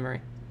it to memory.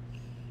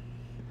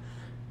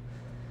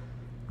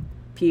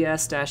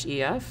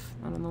 PS-EF.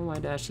 I don't know why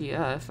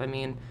 -EF. I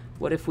mean,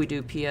 what if we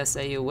do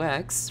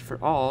PSAUX for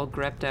all,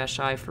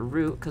 grep-I for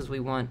root, because we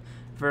want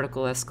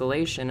vertical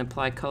escalation,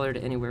 apply color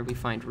to anywhere we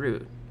find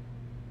root.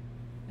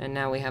 And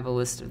now we have a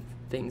list of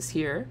things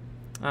here.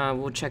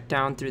 We'll check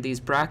down through these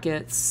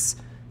brackets.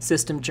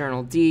 System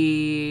journal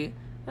D.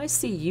 I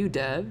see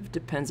UDEV,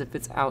 depends if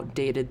it's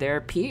outdated there.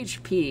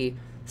 PHP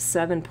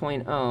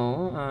 7.0,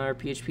 or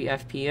PHP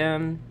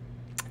FPM,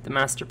 the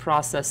master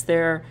process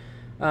there.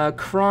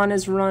 Cron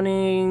is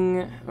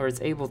running, or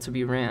it's able to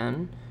be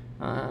ran,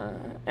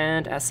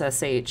 and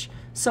SSH.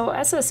 So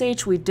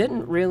SSH we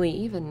didn't really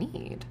even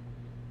need.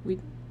 We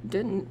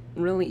didn't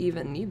really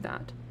even need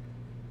that.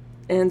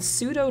 And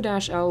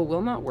sudo-l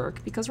will not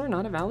work because we're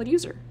not a valid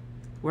user.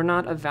 We're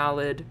not a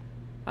valid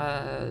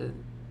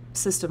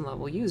system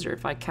level user.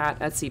 If I cat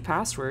etc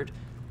password,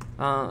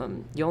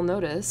 you'll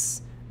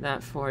notice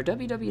that for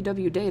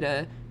www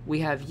data,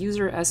 we have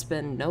user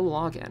sbin no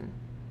login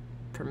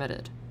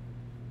permitted.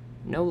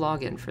 No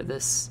login for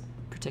this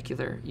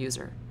particular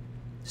user.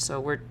 So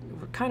we're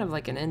kind of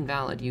like an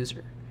invalid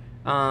user.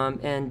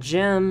 And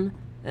Jim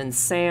and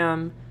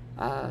Sam,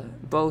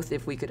 both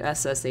if we could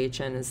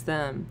SSHN as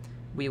them,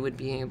 we would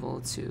be able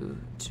to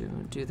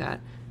do that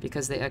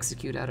because they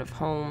execute out of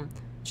home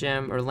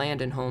Jim or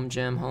land in home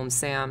Jim, home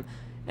Sam,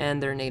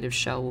 and their native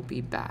shell will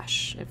be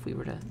bash if we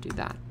were to do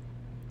that.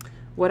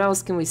 What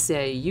else can we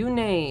say?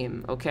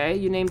 Uname, okay,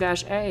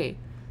 uname-A.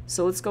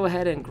 So let's go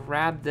ahead and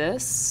grab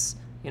this.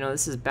 You know,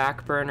 this is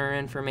back burner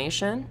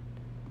information,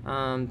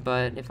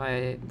 but if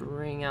I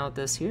bring out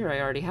this here, I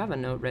already have a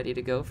note ready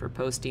to go for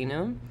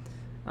post-enum,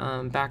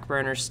 back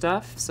burner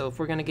stuff. So if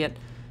we're going to get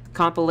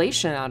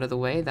compilation out of the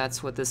way,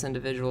 that's what this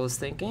individual is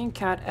thinking.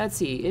 Cat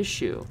etc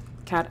issue,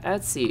 cat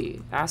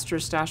etc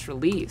 **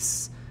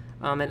 release,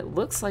 and it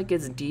looks like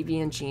it's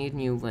Debian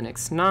GNU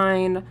Linux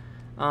 9,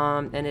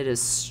 and it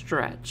is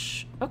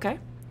stretch. Okay,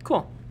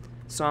 cool.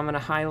 So I'm going to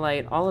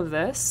highlight all of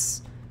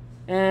this.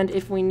 And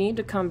if we need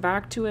to come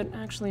back to it,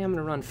 actually I'm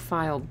going to run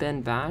file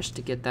bin bash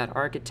to get that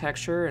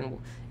architecture. And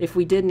if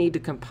we did need to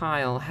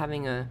compile,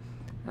 having a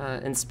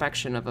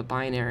inspection of a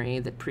binary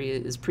that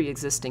is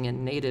pre-existing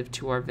and native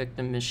to our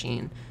victim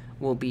machine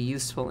will be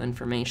useful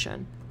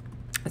information.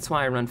 That's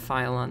why I run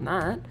file on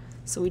that.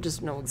 So we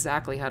just know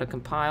exactly how to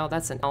compile.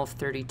 That's an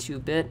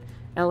ELF32-bit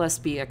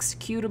LSB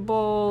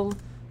executable,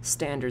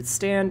 standard,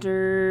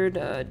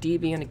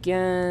 Debian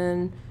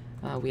again.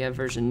 We have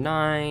version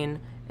 9.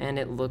 And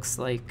it looks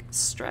like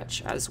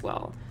stretch as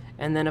well.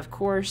 And then, of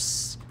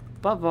course,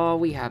 above all,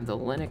 we have the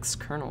Linux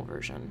kernel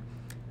version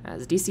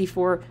as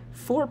DC-4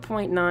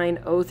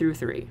 4.90 through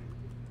 3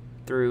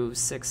 through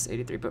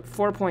 683, but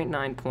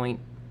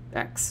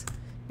 4.9.x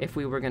if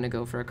we were going to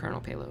go for a kernel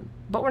payload.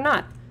 But we're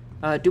not.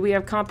 Do we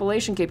have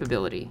compilation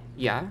capability?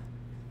 Yeah.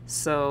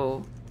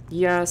 So,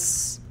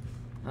 yes.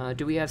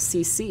 Do we have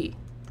CC?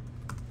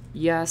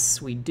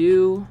 Yes, we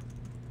do.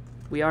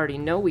 We already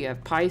know we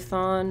have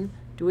Python.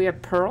 Do we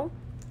have Perl?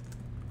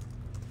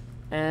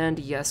 And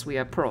yes, we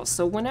have Perl.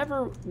 So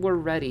whenever we're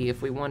ready,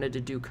 if we wanted to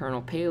do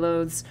kernel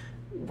payloads,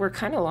 we're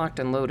kind of locked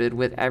and loaded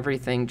with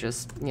everything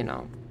just, you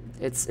know,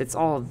 it's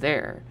all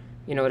there.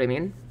 You know what I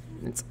mean?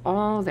 It's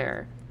all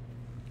there.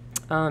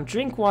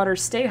 Drink water,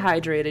 stay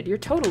hydrated. You're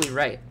totally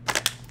right.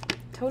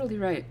 Totally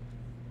right.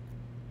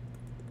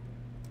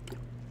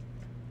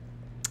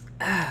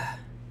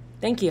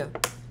 Thank you.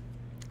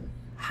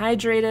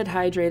 Hydrated,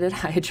 hydrated,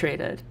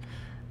 hydrated.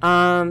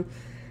 Um,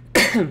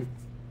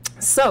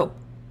 so,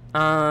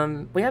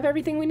 we have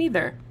everything we need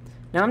there.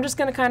 Now I'm just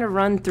going to kind of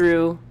run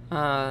through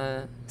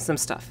some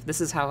stuff. This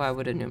is how I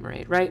would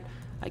enumerate, right?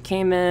 I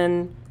came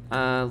in,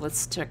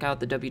 let's check out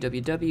the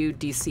www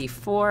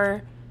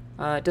DC-4.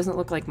 It doesn't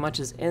look like much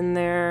is in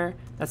there.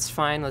 That's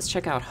fine. Let's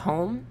check out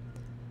home.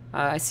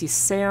 I see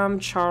Sam,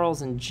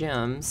 Charles, and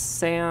Jim.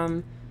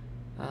 Sam,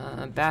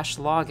 bash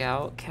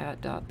logout,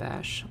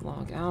 cat.bash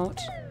logout.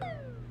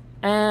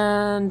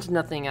 And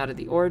nothing out of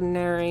the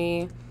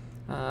ordinary.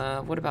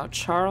 What about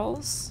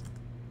Charles?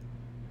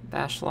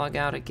 Bash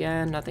logout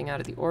again, nothing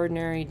out of the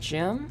ordinary.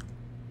 Jim.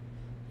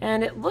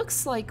 And it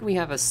looks like we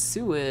have a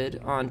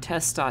suid on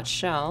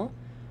test.shell.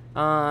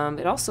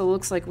 It also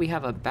looks like we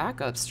have a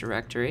backups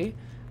directory,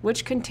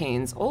 which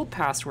contains old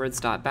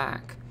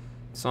passwords.back.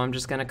 So I'm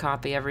just going to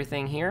copy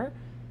everything here.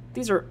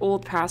 These are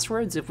old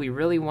passwords. If we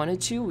really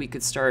wanted to, we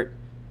could start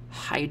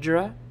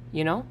Hydra,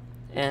 you know,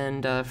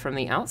 and from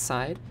the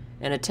outside,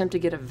 and attempt to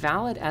get a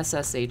valid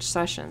SSH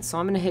session. So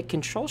I'm going to hit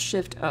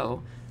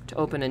Control-Shift-O to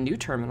open a new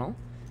terminal,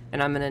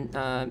 and I'm going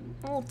to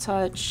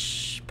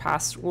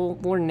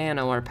we'll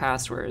nano our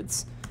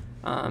passwords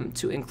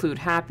to include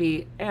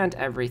happy and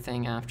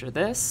everything after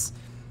this.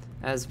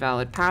 As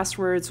valid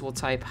passwords, we'll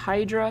type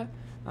Hydra.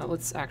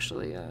 Let's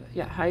actually,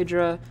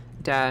 Hydra-L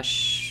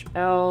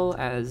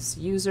as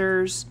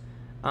users.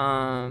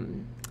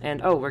 And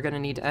we're going to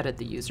need to edit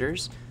the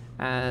users.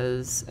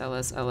 As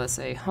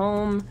LSLSA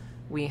home,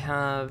 we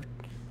have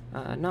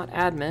not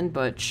admin,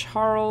 but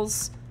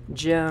Charles,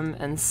 Jim,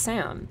 and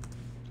Sam.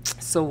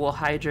 So we'll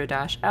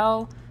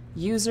Hydra-L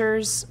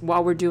users.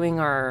 While we're doing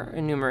our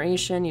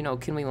enumeration, you know,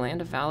 can we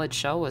land a valid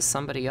shell with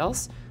somebody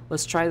else?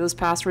 Let's try those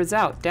passwords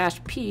out.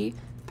 -P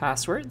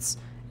passwords.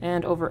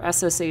 And over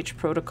SSH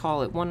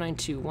protocol at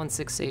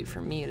 192.168, for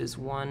me it is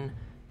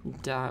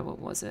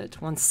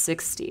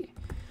 160.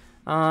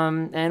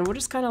 And we'll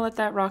just kind of let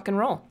that rock and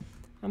roll.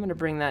 I'm going to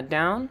bring that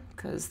down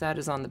because that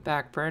is on the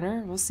back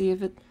burner. We'll see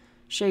if it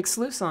shakes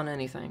loose on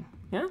anything.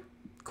 Yeah?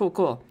 Cool,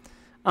 cool.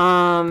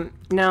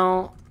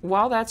 Now,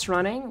 while that's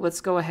running, let's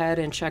go ahead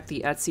and check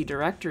the etc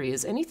directory.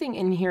 Is anything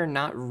in here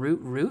not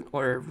root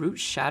or root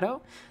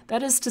shadow?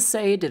 That is to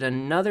say, did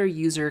another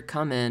user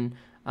come in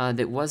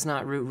that was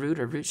not root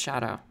or root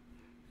shadow?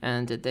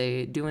 And did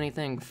they do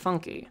anything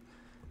funky?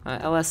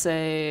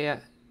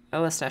 LSA,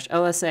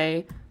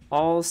 ls-lsa,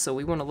 all, so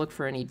we want to look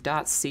for any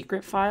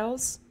 .secret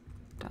files.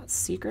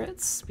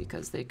 .secrets,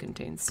 because they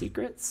contain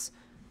secrets.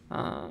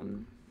 I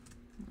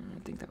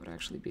think that would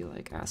actually be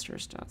like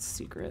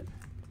asterisk.secret.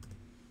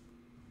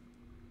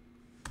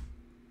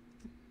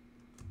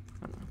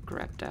 I don't know,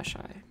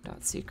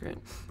 grep-i.secret.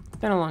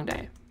 Been a long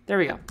day. There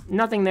we go.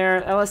 Nothing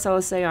there.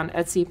 ls-lsa on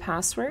etc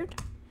password.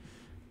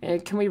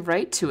 Can we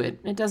write to it?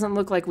 It doesn't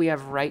look like we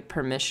have write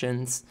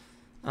permissions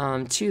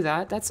to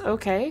that. That's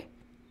okay.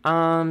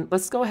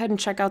 Let's go ahead and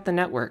check out the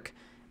network.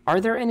 Are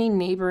there any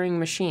neighboring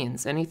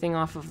machines? Anything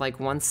off of like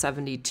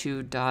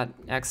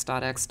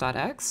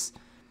 172.x.x.x?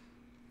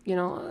 You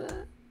know,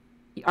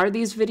 are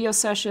these video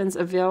sessions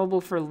available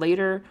for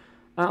later?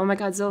 Oh my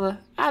God, Zilla.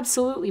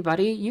 Absolutely,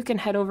 buddy. You can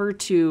head over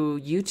to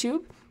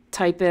YouTube,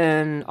 type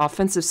in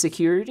Offensive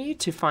Security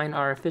to find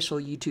our official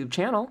YouTube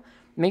channel.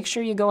 Make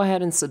sure you go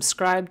ahead and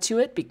subscribe to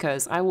it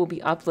because I will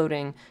be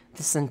uploading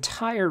this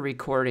entire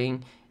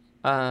recording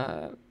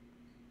to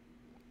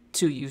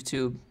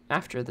YouTube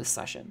after this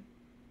session.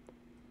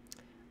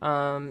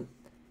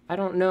 I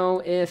don't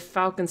know if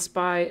Falcon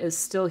Spy is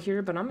still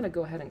here, but I'm going to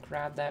go ahead and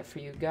grab that for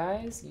you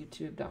guys.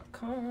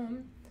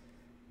 YouTube.com.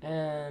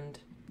 And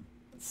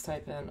let's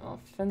type in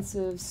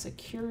Offensive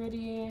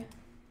Security.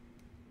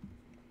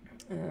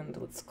 And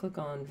let's click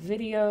on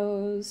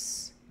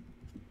Videos.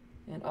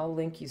 And I'll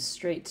link you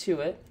straight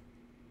to it.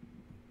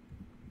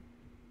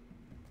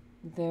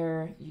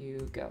 There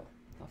you go.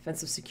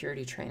 Offensive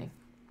Security Training.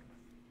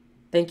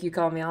 Thank you,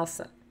 Call Me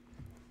Alsa.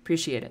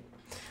 Appreciate it.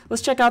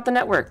 Let's check out the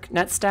network.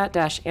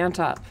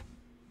 Netstat-antop.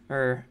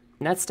 Or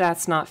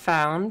netstats not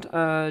found.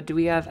 Do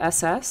we have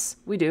SS?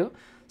 We do.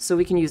 So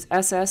we can use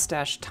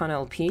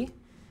ss-tunlp.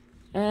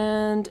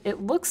 And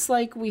it looks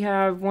like we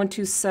have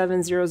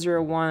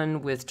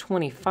 127001 with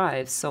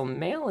 25. So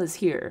mail is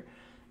here.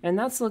 And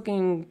that's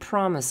looking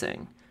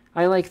promising.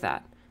 I like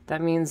that.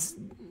 That means,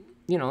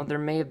 you know, there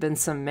may have been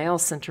some mail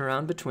sent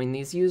around between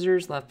these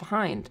users left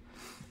behind.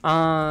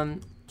 So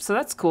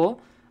that's cool.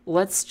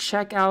 Let's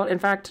check out, in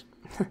fact,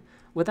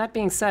 with that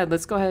being said,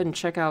 let's go ahead and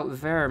check out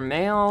ver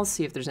mail,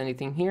 see if there's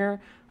anything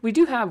here. We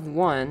do have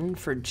one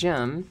for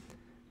Jim,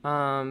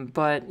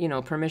 but, you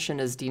know, permission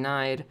is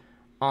denied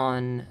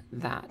on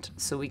that.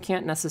 So we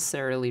can't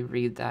necessarily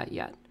read that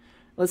yet.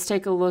 Let's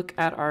take a look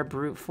at our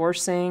brute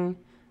forcing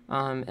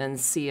and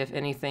see if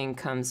anything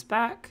comes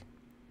back.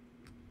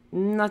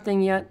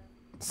 Nothing yet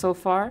so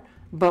far,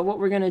 but what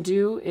we're going to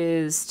do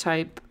is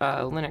type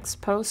Linux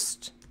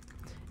post,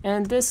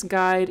 and this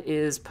guide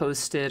is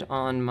posted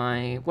on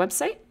my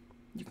website.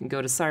 You can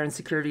go to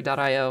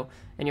sirensecurity.io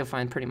and you'll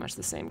find pretty much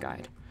the same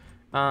guide.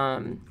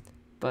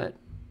 But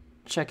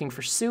checking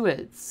for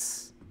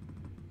SUIDs,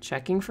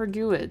 checking for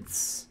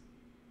GUIDs.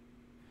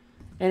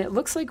 And it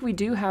looks like we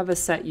do have a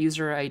set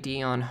user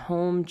ID on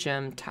home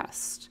gem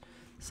test.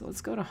 So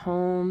let's go to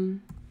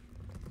home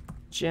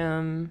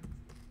gem.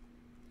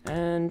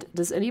 And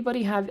does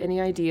anybody have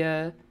any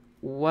idea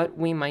what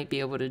we might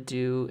be able to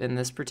do in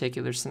this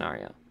particular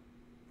scenario?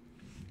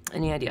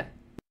 Any idea?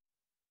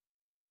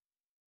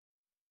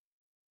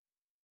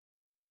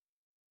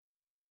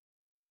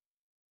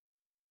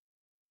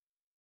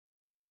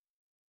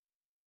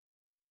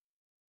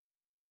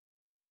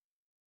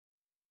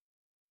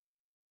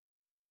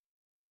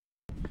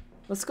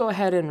 Let's go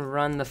ahead and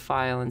run the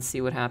file and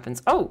see what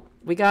happens. Oh,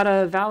 we got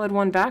a valid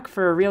one back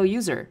for a real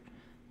user.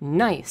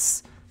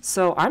 Nice.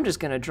 So I'm just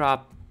going to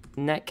drop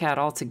netcat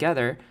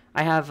altogether.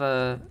 I have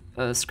a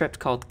script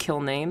called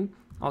killname.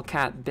 I'll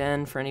cat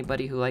bin for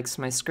anybody who likes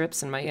my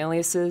scripts and my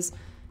aliases.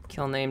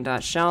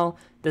 Killname.shell.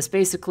 This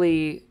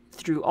basically,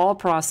 through all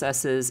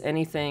processes,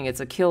 anything, it's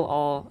a kill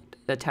all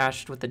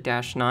attached with a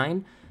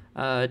 -9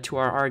 to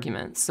our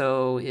argument.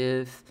 So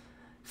if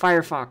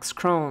Firefox,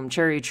 Chrome,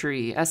 Cherry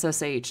Tree,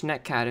 SSH,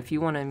 netcat, if you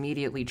want to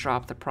immediately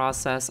drop the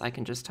process, I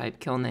can just type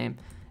killname,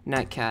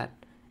 netcat,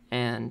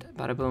 and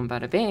bada boom,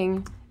 bada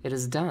bing, it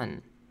is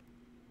done.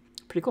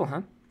 Pretty cool,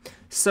 huh?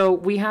 So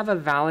we have a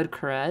valid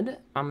cred.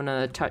 I'm going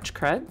to touch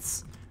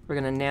creds. We're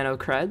going to nano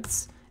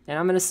creds. And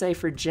I'm going to say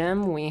for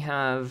gem, we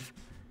have,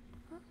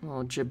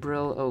 well,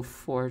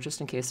 Jabril04,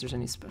 just in case there's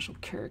any special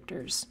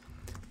characters.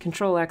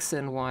 Control X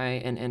and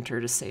Y and enter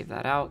to save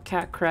that out.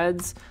 Cat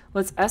creds.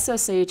 Let's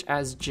SSH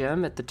as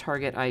gem at the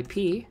target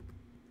IP.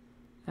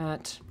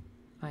 At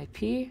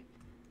IP.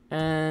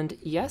 And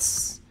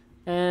yes.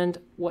 And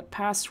what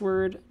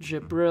password?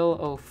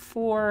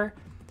 Jabril04.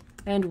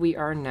 And we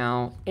are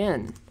now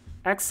in.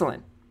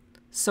 Excellent.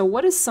 So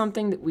what is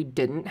something that we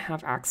didn't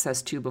have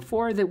access to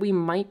before that we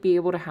might be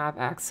able to have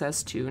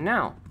access to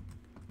now?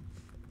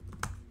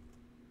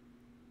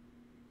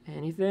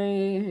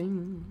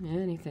 Anything,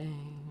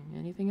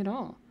 anything at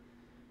all.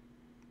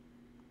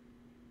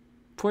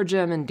 Poor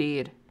gem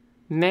indeed.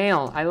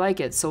 Mail, I like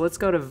it. So let's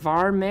go to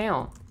var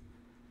mail.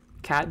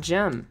 Cat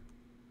gem.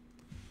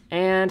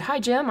 And hi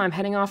Jim, I'm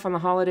heading off on the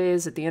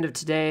holidays at the end of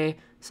today.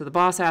 So the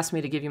boss asked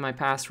me to give you my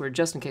password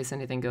just in case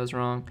anything goes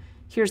wrong.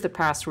 Here's the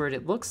password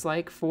it looks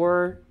like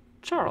for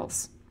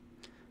Charles.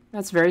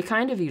 That's very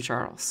kind of you,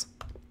 Charles.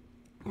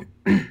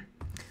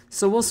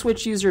 So we'll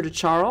switch user to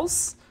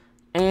Charles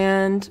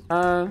and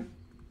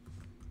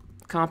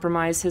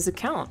compromise his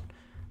account.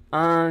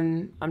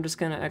 I'm just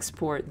going to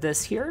export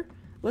this here.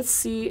 Let's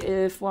see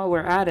if while we're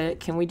at it,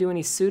 can we do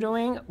any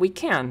sudoing? We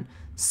can.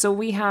 So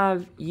we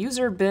have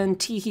user bin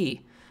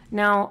teehee.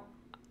 Now,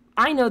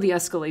 I know the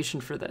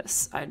escalation for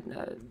this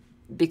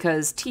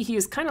because teehee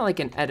is kind of like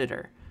an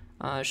editor.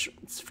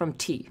 It's from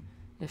T,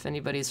 if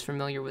anybody's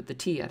familiar with the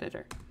T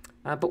editor.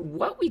 But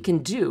what we can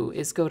do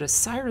is go to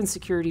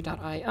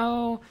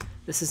sirensecurity.io.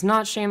 This is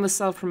not shameless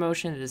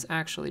self-promotion. It is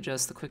actually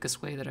just the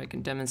quickest way that I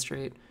can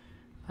demonstrate.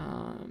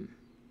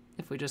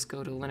 If we just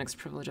go to Linux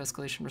privilege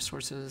escalation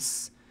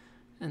resources,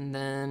 and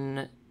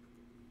then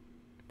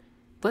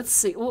let's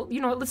see. Well, you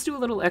know what? Let's do a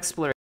little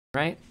exploration,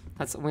 right?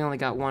 We only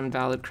got one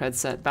valid cred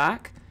set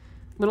back.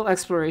 Little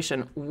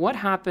exploration. What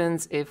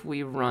happens if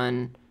we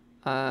run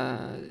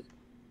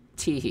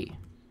teehee?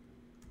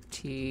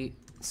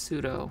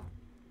 Sudo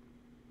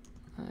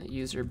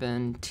user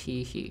bin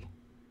teehee.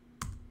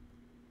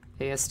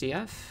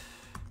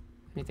 ASDF.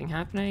 Anything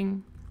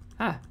happening?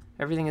 Ah,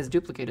 everything is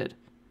duplicated.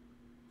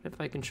 What if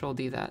I control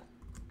D that?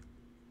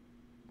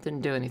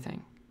 Didn't do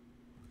anything.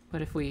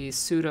 What if we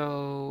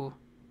sudo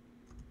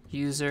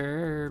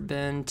user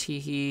bin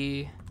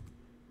teehee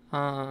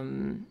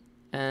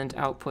and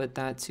output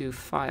that to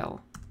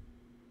file?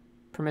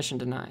 Permission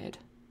denied.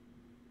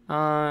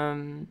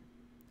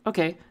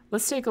 Okay,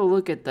 let's take a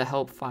look at the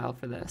help file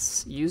for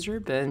this. User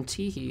bin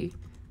teehee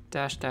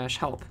 --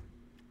 help.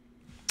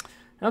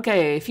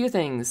 Okay, a few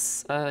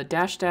things.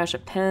 --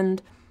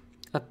 append.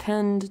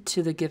 Append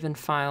to the given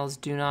files,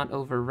 do not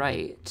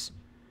overwrite.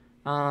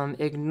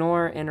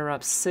 Ignore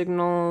interrupt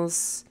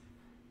signals,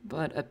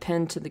 but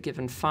append to the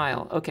given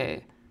file.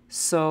 Okay,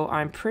 so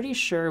I'm pretty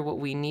sure what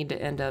we need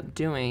to end up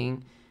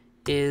doing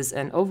is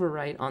an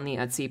overwrite on the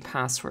Etsy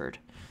password.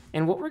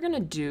 And what we're gonna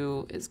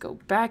do is go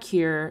back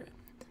here,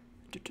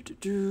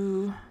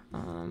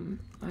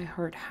 I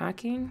heart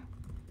hacking,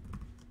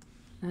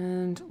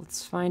 and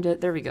let's find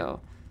it, there we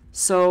go.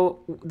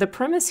 So the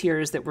premise here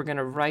is that we're going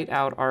to write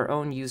out our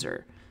own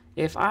user.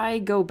 If I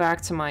go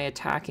back to my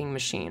attacking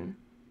machine,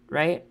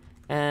 right,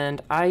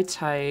 and I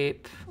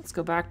type, let's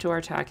go back to our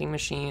attacking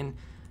machine,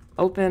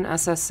 open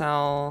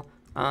SSL,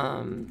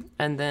 and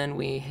then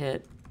we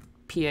hit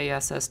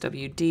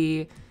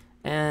PASSWD,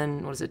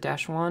 and what is it,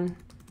 -1?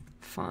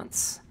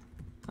 Fonts.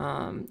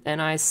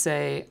 And I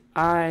say,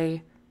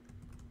 I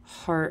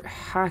heart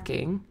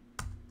hacking,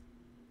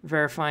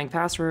 verifying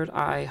password,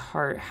 I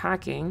heart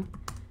hacking,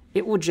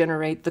 it will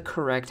generate the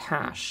correct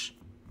hash,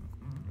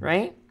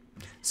 right?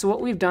 So what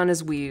we've done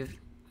is we've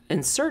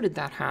inserted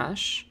that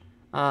hash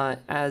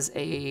as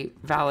a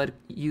valid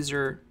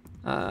user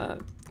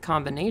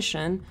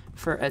combination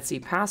for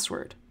etc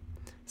password.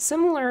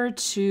 Similar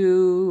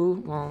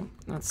to, well,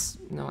 that's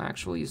no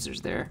actual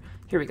users there.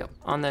 Here we go.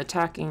 On the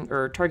attacking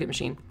or target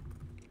machine,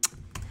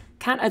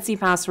 cat etc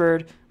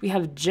password, we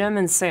have Jim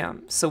and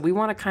Sam. So we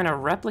want to kind of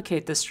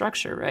replicate this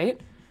structure, right?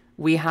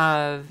 We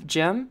have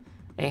Jim,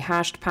 a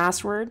hashed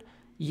password,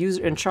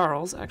 user, and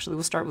Charles. Actually,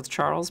 we'll start with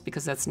Charles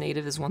because that's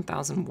native is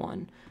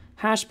 1001.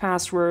 Hash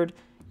password,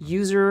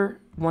 user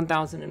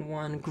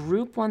 1001,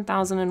 group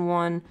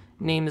 1001,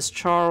 name is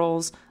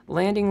Charles,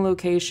 landing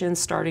location,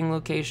 starting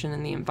location,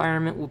 and the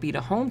environment will be to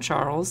home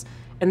Charles,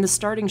 and the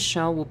starting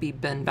shell will be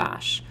Ben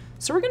Bash.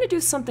 So we're going to do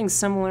something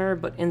similar,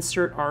 but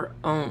insert our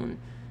own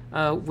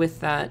with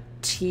that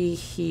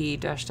teehee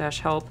 --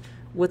 help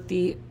with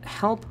the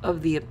help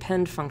of the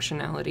append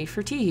functionality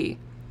for teehee.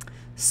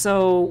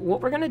 So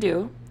what we're going to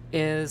do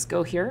is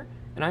go here,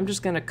 and I'm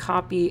just going to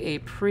copy a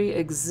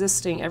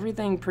pre-existing,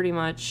 everything pretty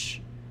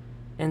much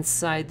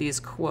inside these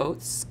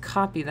quotes,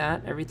 copy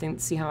that, everything.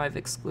 See how I've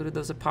excluded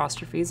those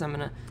apostrophes? I'm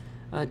going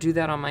to do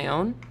that on my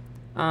own.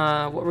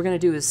 What we're going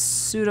to do is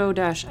sudo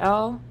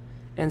 -l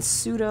and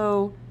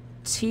sudo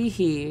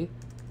teehee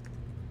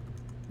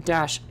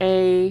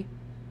 -a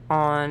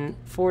on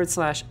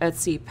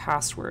 /etc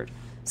password.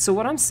 So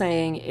what I'm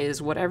saying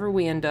is whatever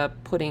we end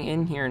up putting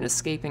in here and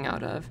escaping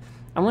out of,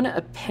 I want to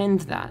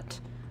append that,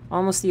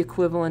 almost the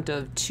equivalent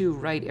of 2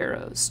 right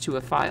arrows to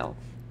a file,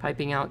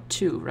 piping out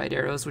 2 right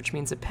arrows, which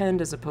means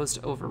append as opposed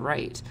to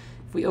overwrite.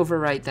 If we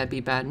overwrite, that'd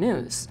be bad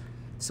news.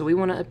 So we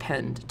want to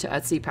append to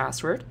etc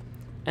password,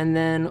 and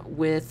then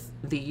with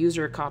the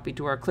user copied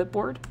to our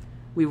clipboard,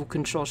 we will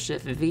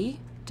Control-Shift-V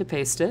to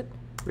paste it,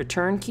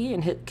 return key,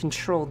 and hit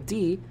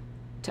Control-D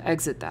to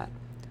exit that.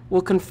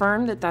 We'll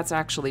confirm that that's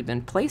actually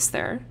been placed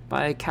there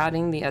by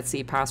catting the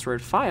etc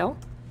password file,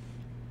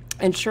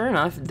 and sure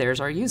enough, there's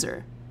our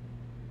user.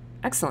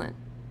 Excellent.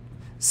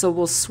 So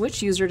we'll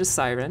switch user to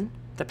S1REN.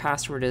 The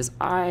password is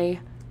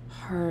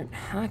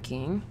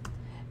iHeartHacking,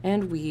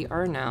 and we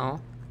are now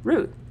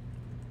root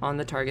on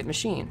the target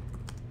machine.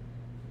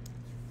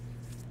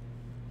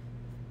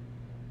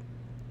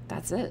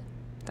 That's it.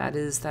 That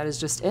is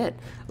just it.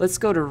 Let's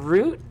go to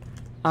root.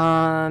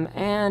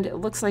 And it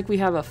looks like we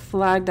have a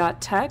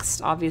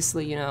flag.txt,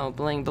 obviously, you know,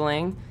 bling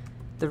bling,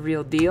 the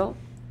real deal,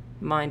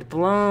 mind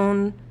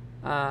blown,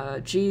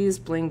 geez,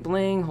 bling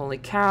bling, holy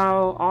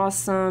cow,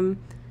 awesome.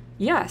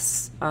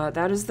 Yes,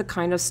 that is the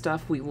kind of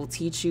stuff we will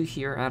teach you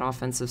here at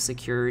Offensive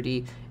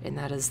Security, and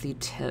that is the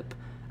tip.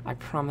 I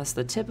promise,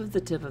 the tip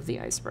of the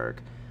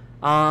iceberg.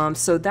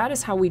 So that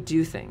is how we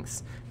do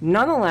things.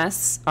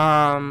 Nonetheless,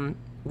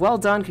 well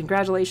done,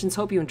 congratulations,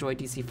 hope you enjoyed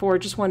DC-4.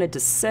 Just wanted to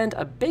send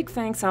a big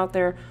thanks out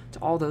there to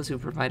all those who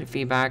provided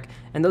feedback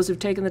and those who've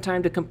taken the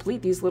time to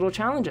complete these little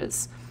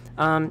challenges.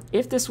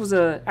 If this was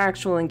an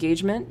actual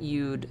engagement,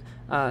 you'd,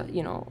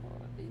 you know,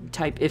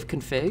 type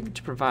ifconfig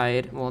to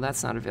provide, well,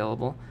 that's not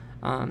available,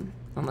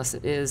 unless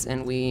it is,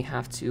 and we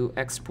have to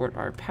export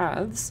our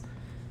paths.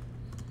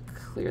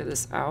 Clear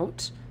this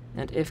out,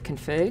 and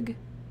ifconfig,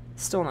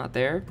 still not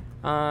there.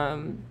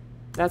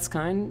 That's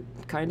kind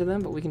of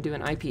them, but we can do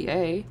an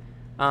IPA.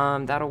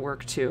 That'll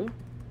work too.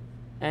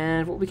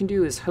 And what we can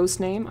do is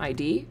hostname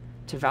ID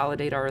to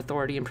validate our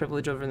authority and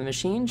privilege over the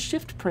machine,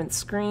 shift print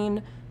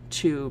screen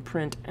to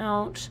print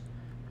out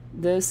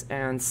this,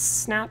 and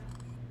snap,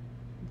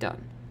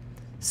 done.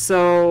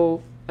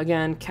 So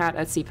again, cat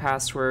etc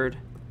password,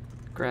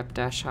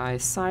 grep-i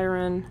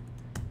S1REN,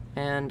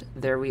 and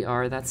there we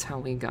are. That's how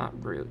we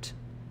got root.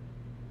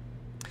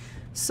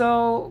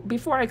 So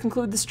before I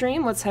conclude the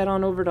stream, let's head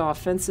on over to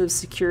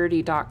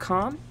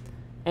offensivesecurity.com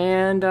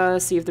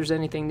and see if there's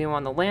anything new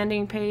on the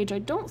landing page. I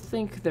don't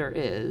think there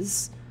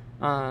is.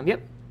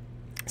 Yep,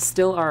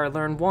 still our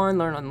Learn 1,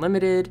 Learn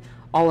Unlimited,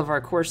 all of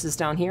our courses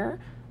down here.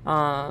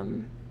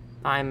 I'm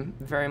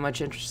very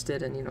much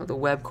interested in, you know, the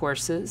web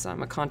courses.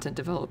 I'm a content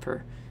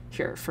developer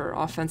here for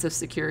offensive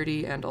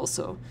security and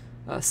also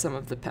some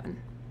of the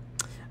pen.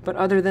 But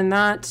other than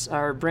that,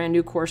 our brand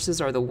new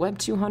courses are the Web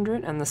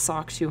 200 and the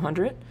SOC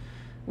 200.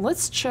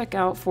 Let's check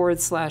out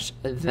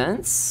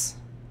 /events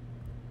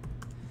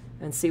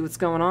and see what's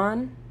going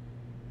on.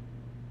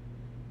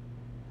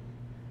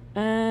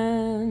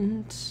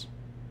 And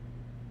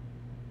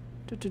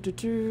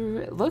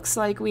it looks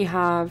like we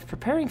have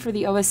preparing for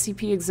the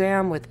OSCP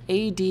exam with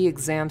AD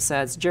exam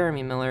sets,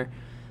 Jeremy Miller,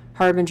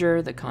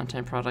 Harbinger, the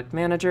content product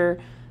manager,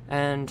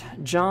 and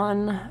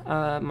John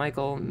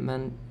Michael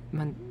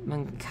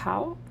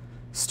Mancow,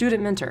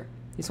 student mentor.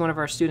 He's one of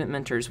our student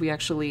mentors. We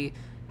actually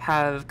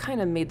have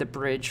kind of made the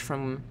bridge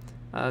from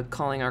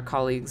calling our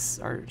colleagues,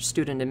 our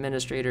student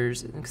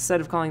administrators, instead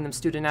of calling them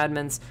student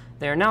admins,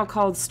 they are now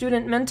called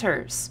student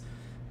mentors.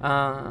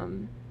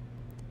 And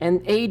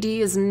AD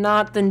is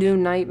not the new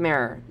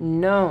nightmare.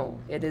 No,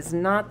 it is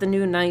not the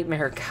new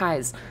nightmare.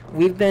 Guys,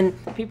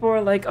 people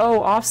are like,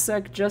 oh,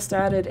 OffSec just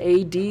added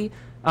AD,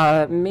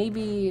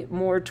 maybe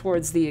more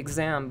towards the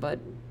exam, but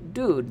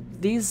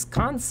dude, these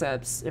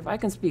concepts, if I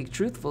can speak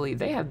truthfully,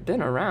 they have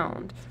been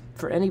around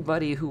for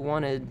anybody who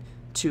wanted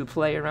to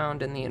play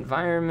around in the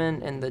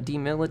environment and the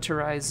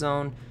demilitarized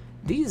zone.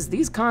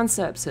 these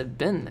concepts have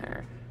been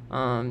there.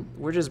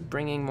 We're just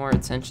bringing more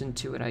attention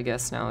to it, I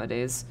guess,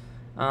 nowadays.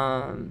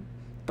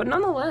 But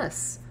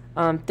nonetheless,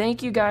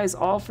 thank you guys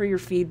all for your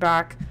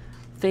feedback.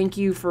 Thank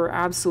you for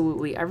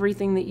absolutely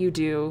everything that you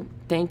do.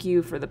 Thank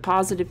you for the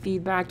positive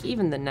feedback,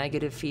 even the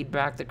negative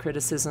feedback, the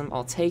criticism.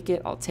 I'll take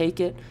it. I'll take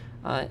it.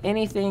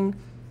 Anything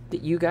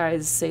that you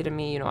guys say to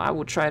me, I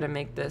will try to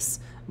make this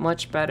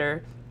much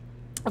better.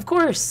 Of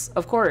course.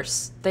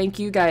 Thank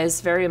you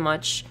guys very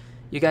much.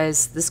 You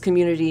guys, this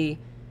community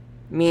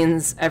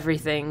means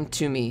everything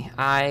to me.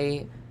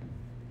 I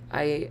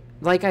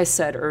like I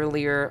said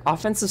earlier,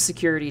 offensive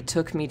security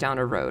took me down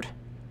a road.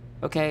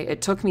 Okay?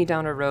 It took me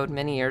down a road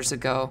many years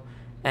ago,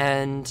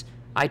 and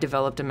I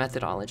developed a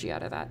methodology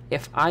out of that.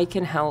 If I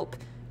can help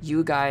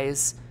you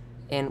guys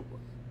in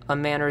a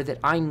manner that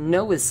I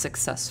know is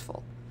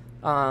successful,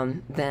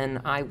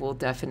 then I will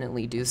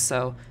definitely do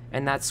so.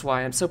 And that's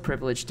why I'm so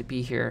privileged to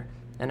be here.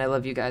 And I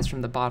love you guys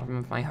from the bottom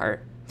of my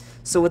heart.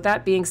 So with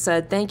that being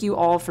said, thank you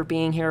all for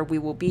being here. We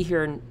will be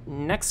here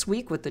next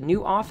week with the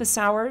new office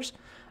hours,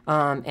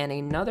 and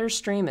another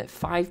stream at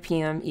 5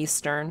 p.m.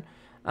 Eastern.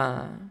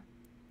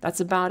 That's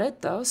about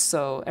it, though.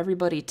 So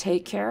everybody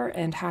take care,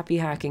 and happy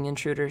hacking,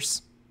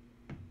 intruders.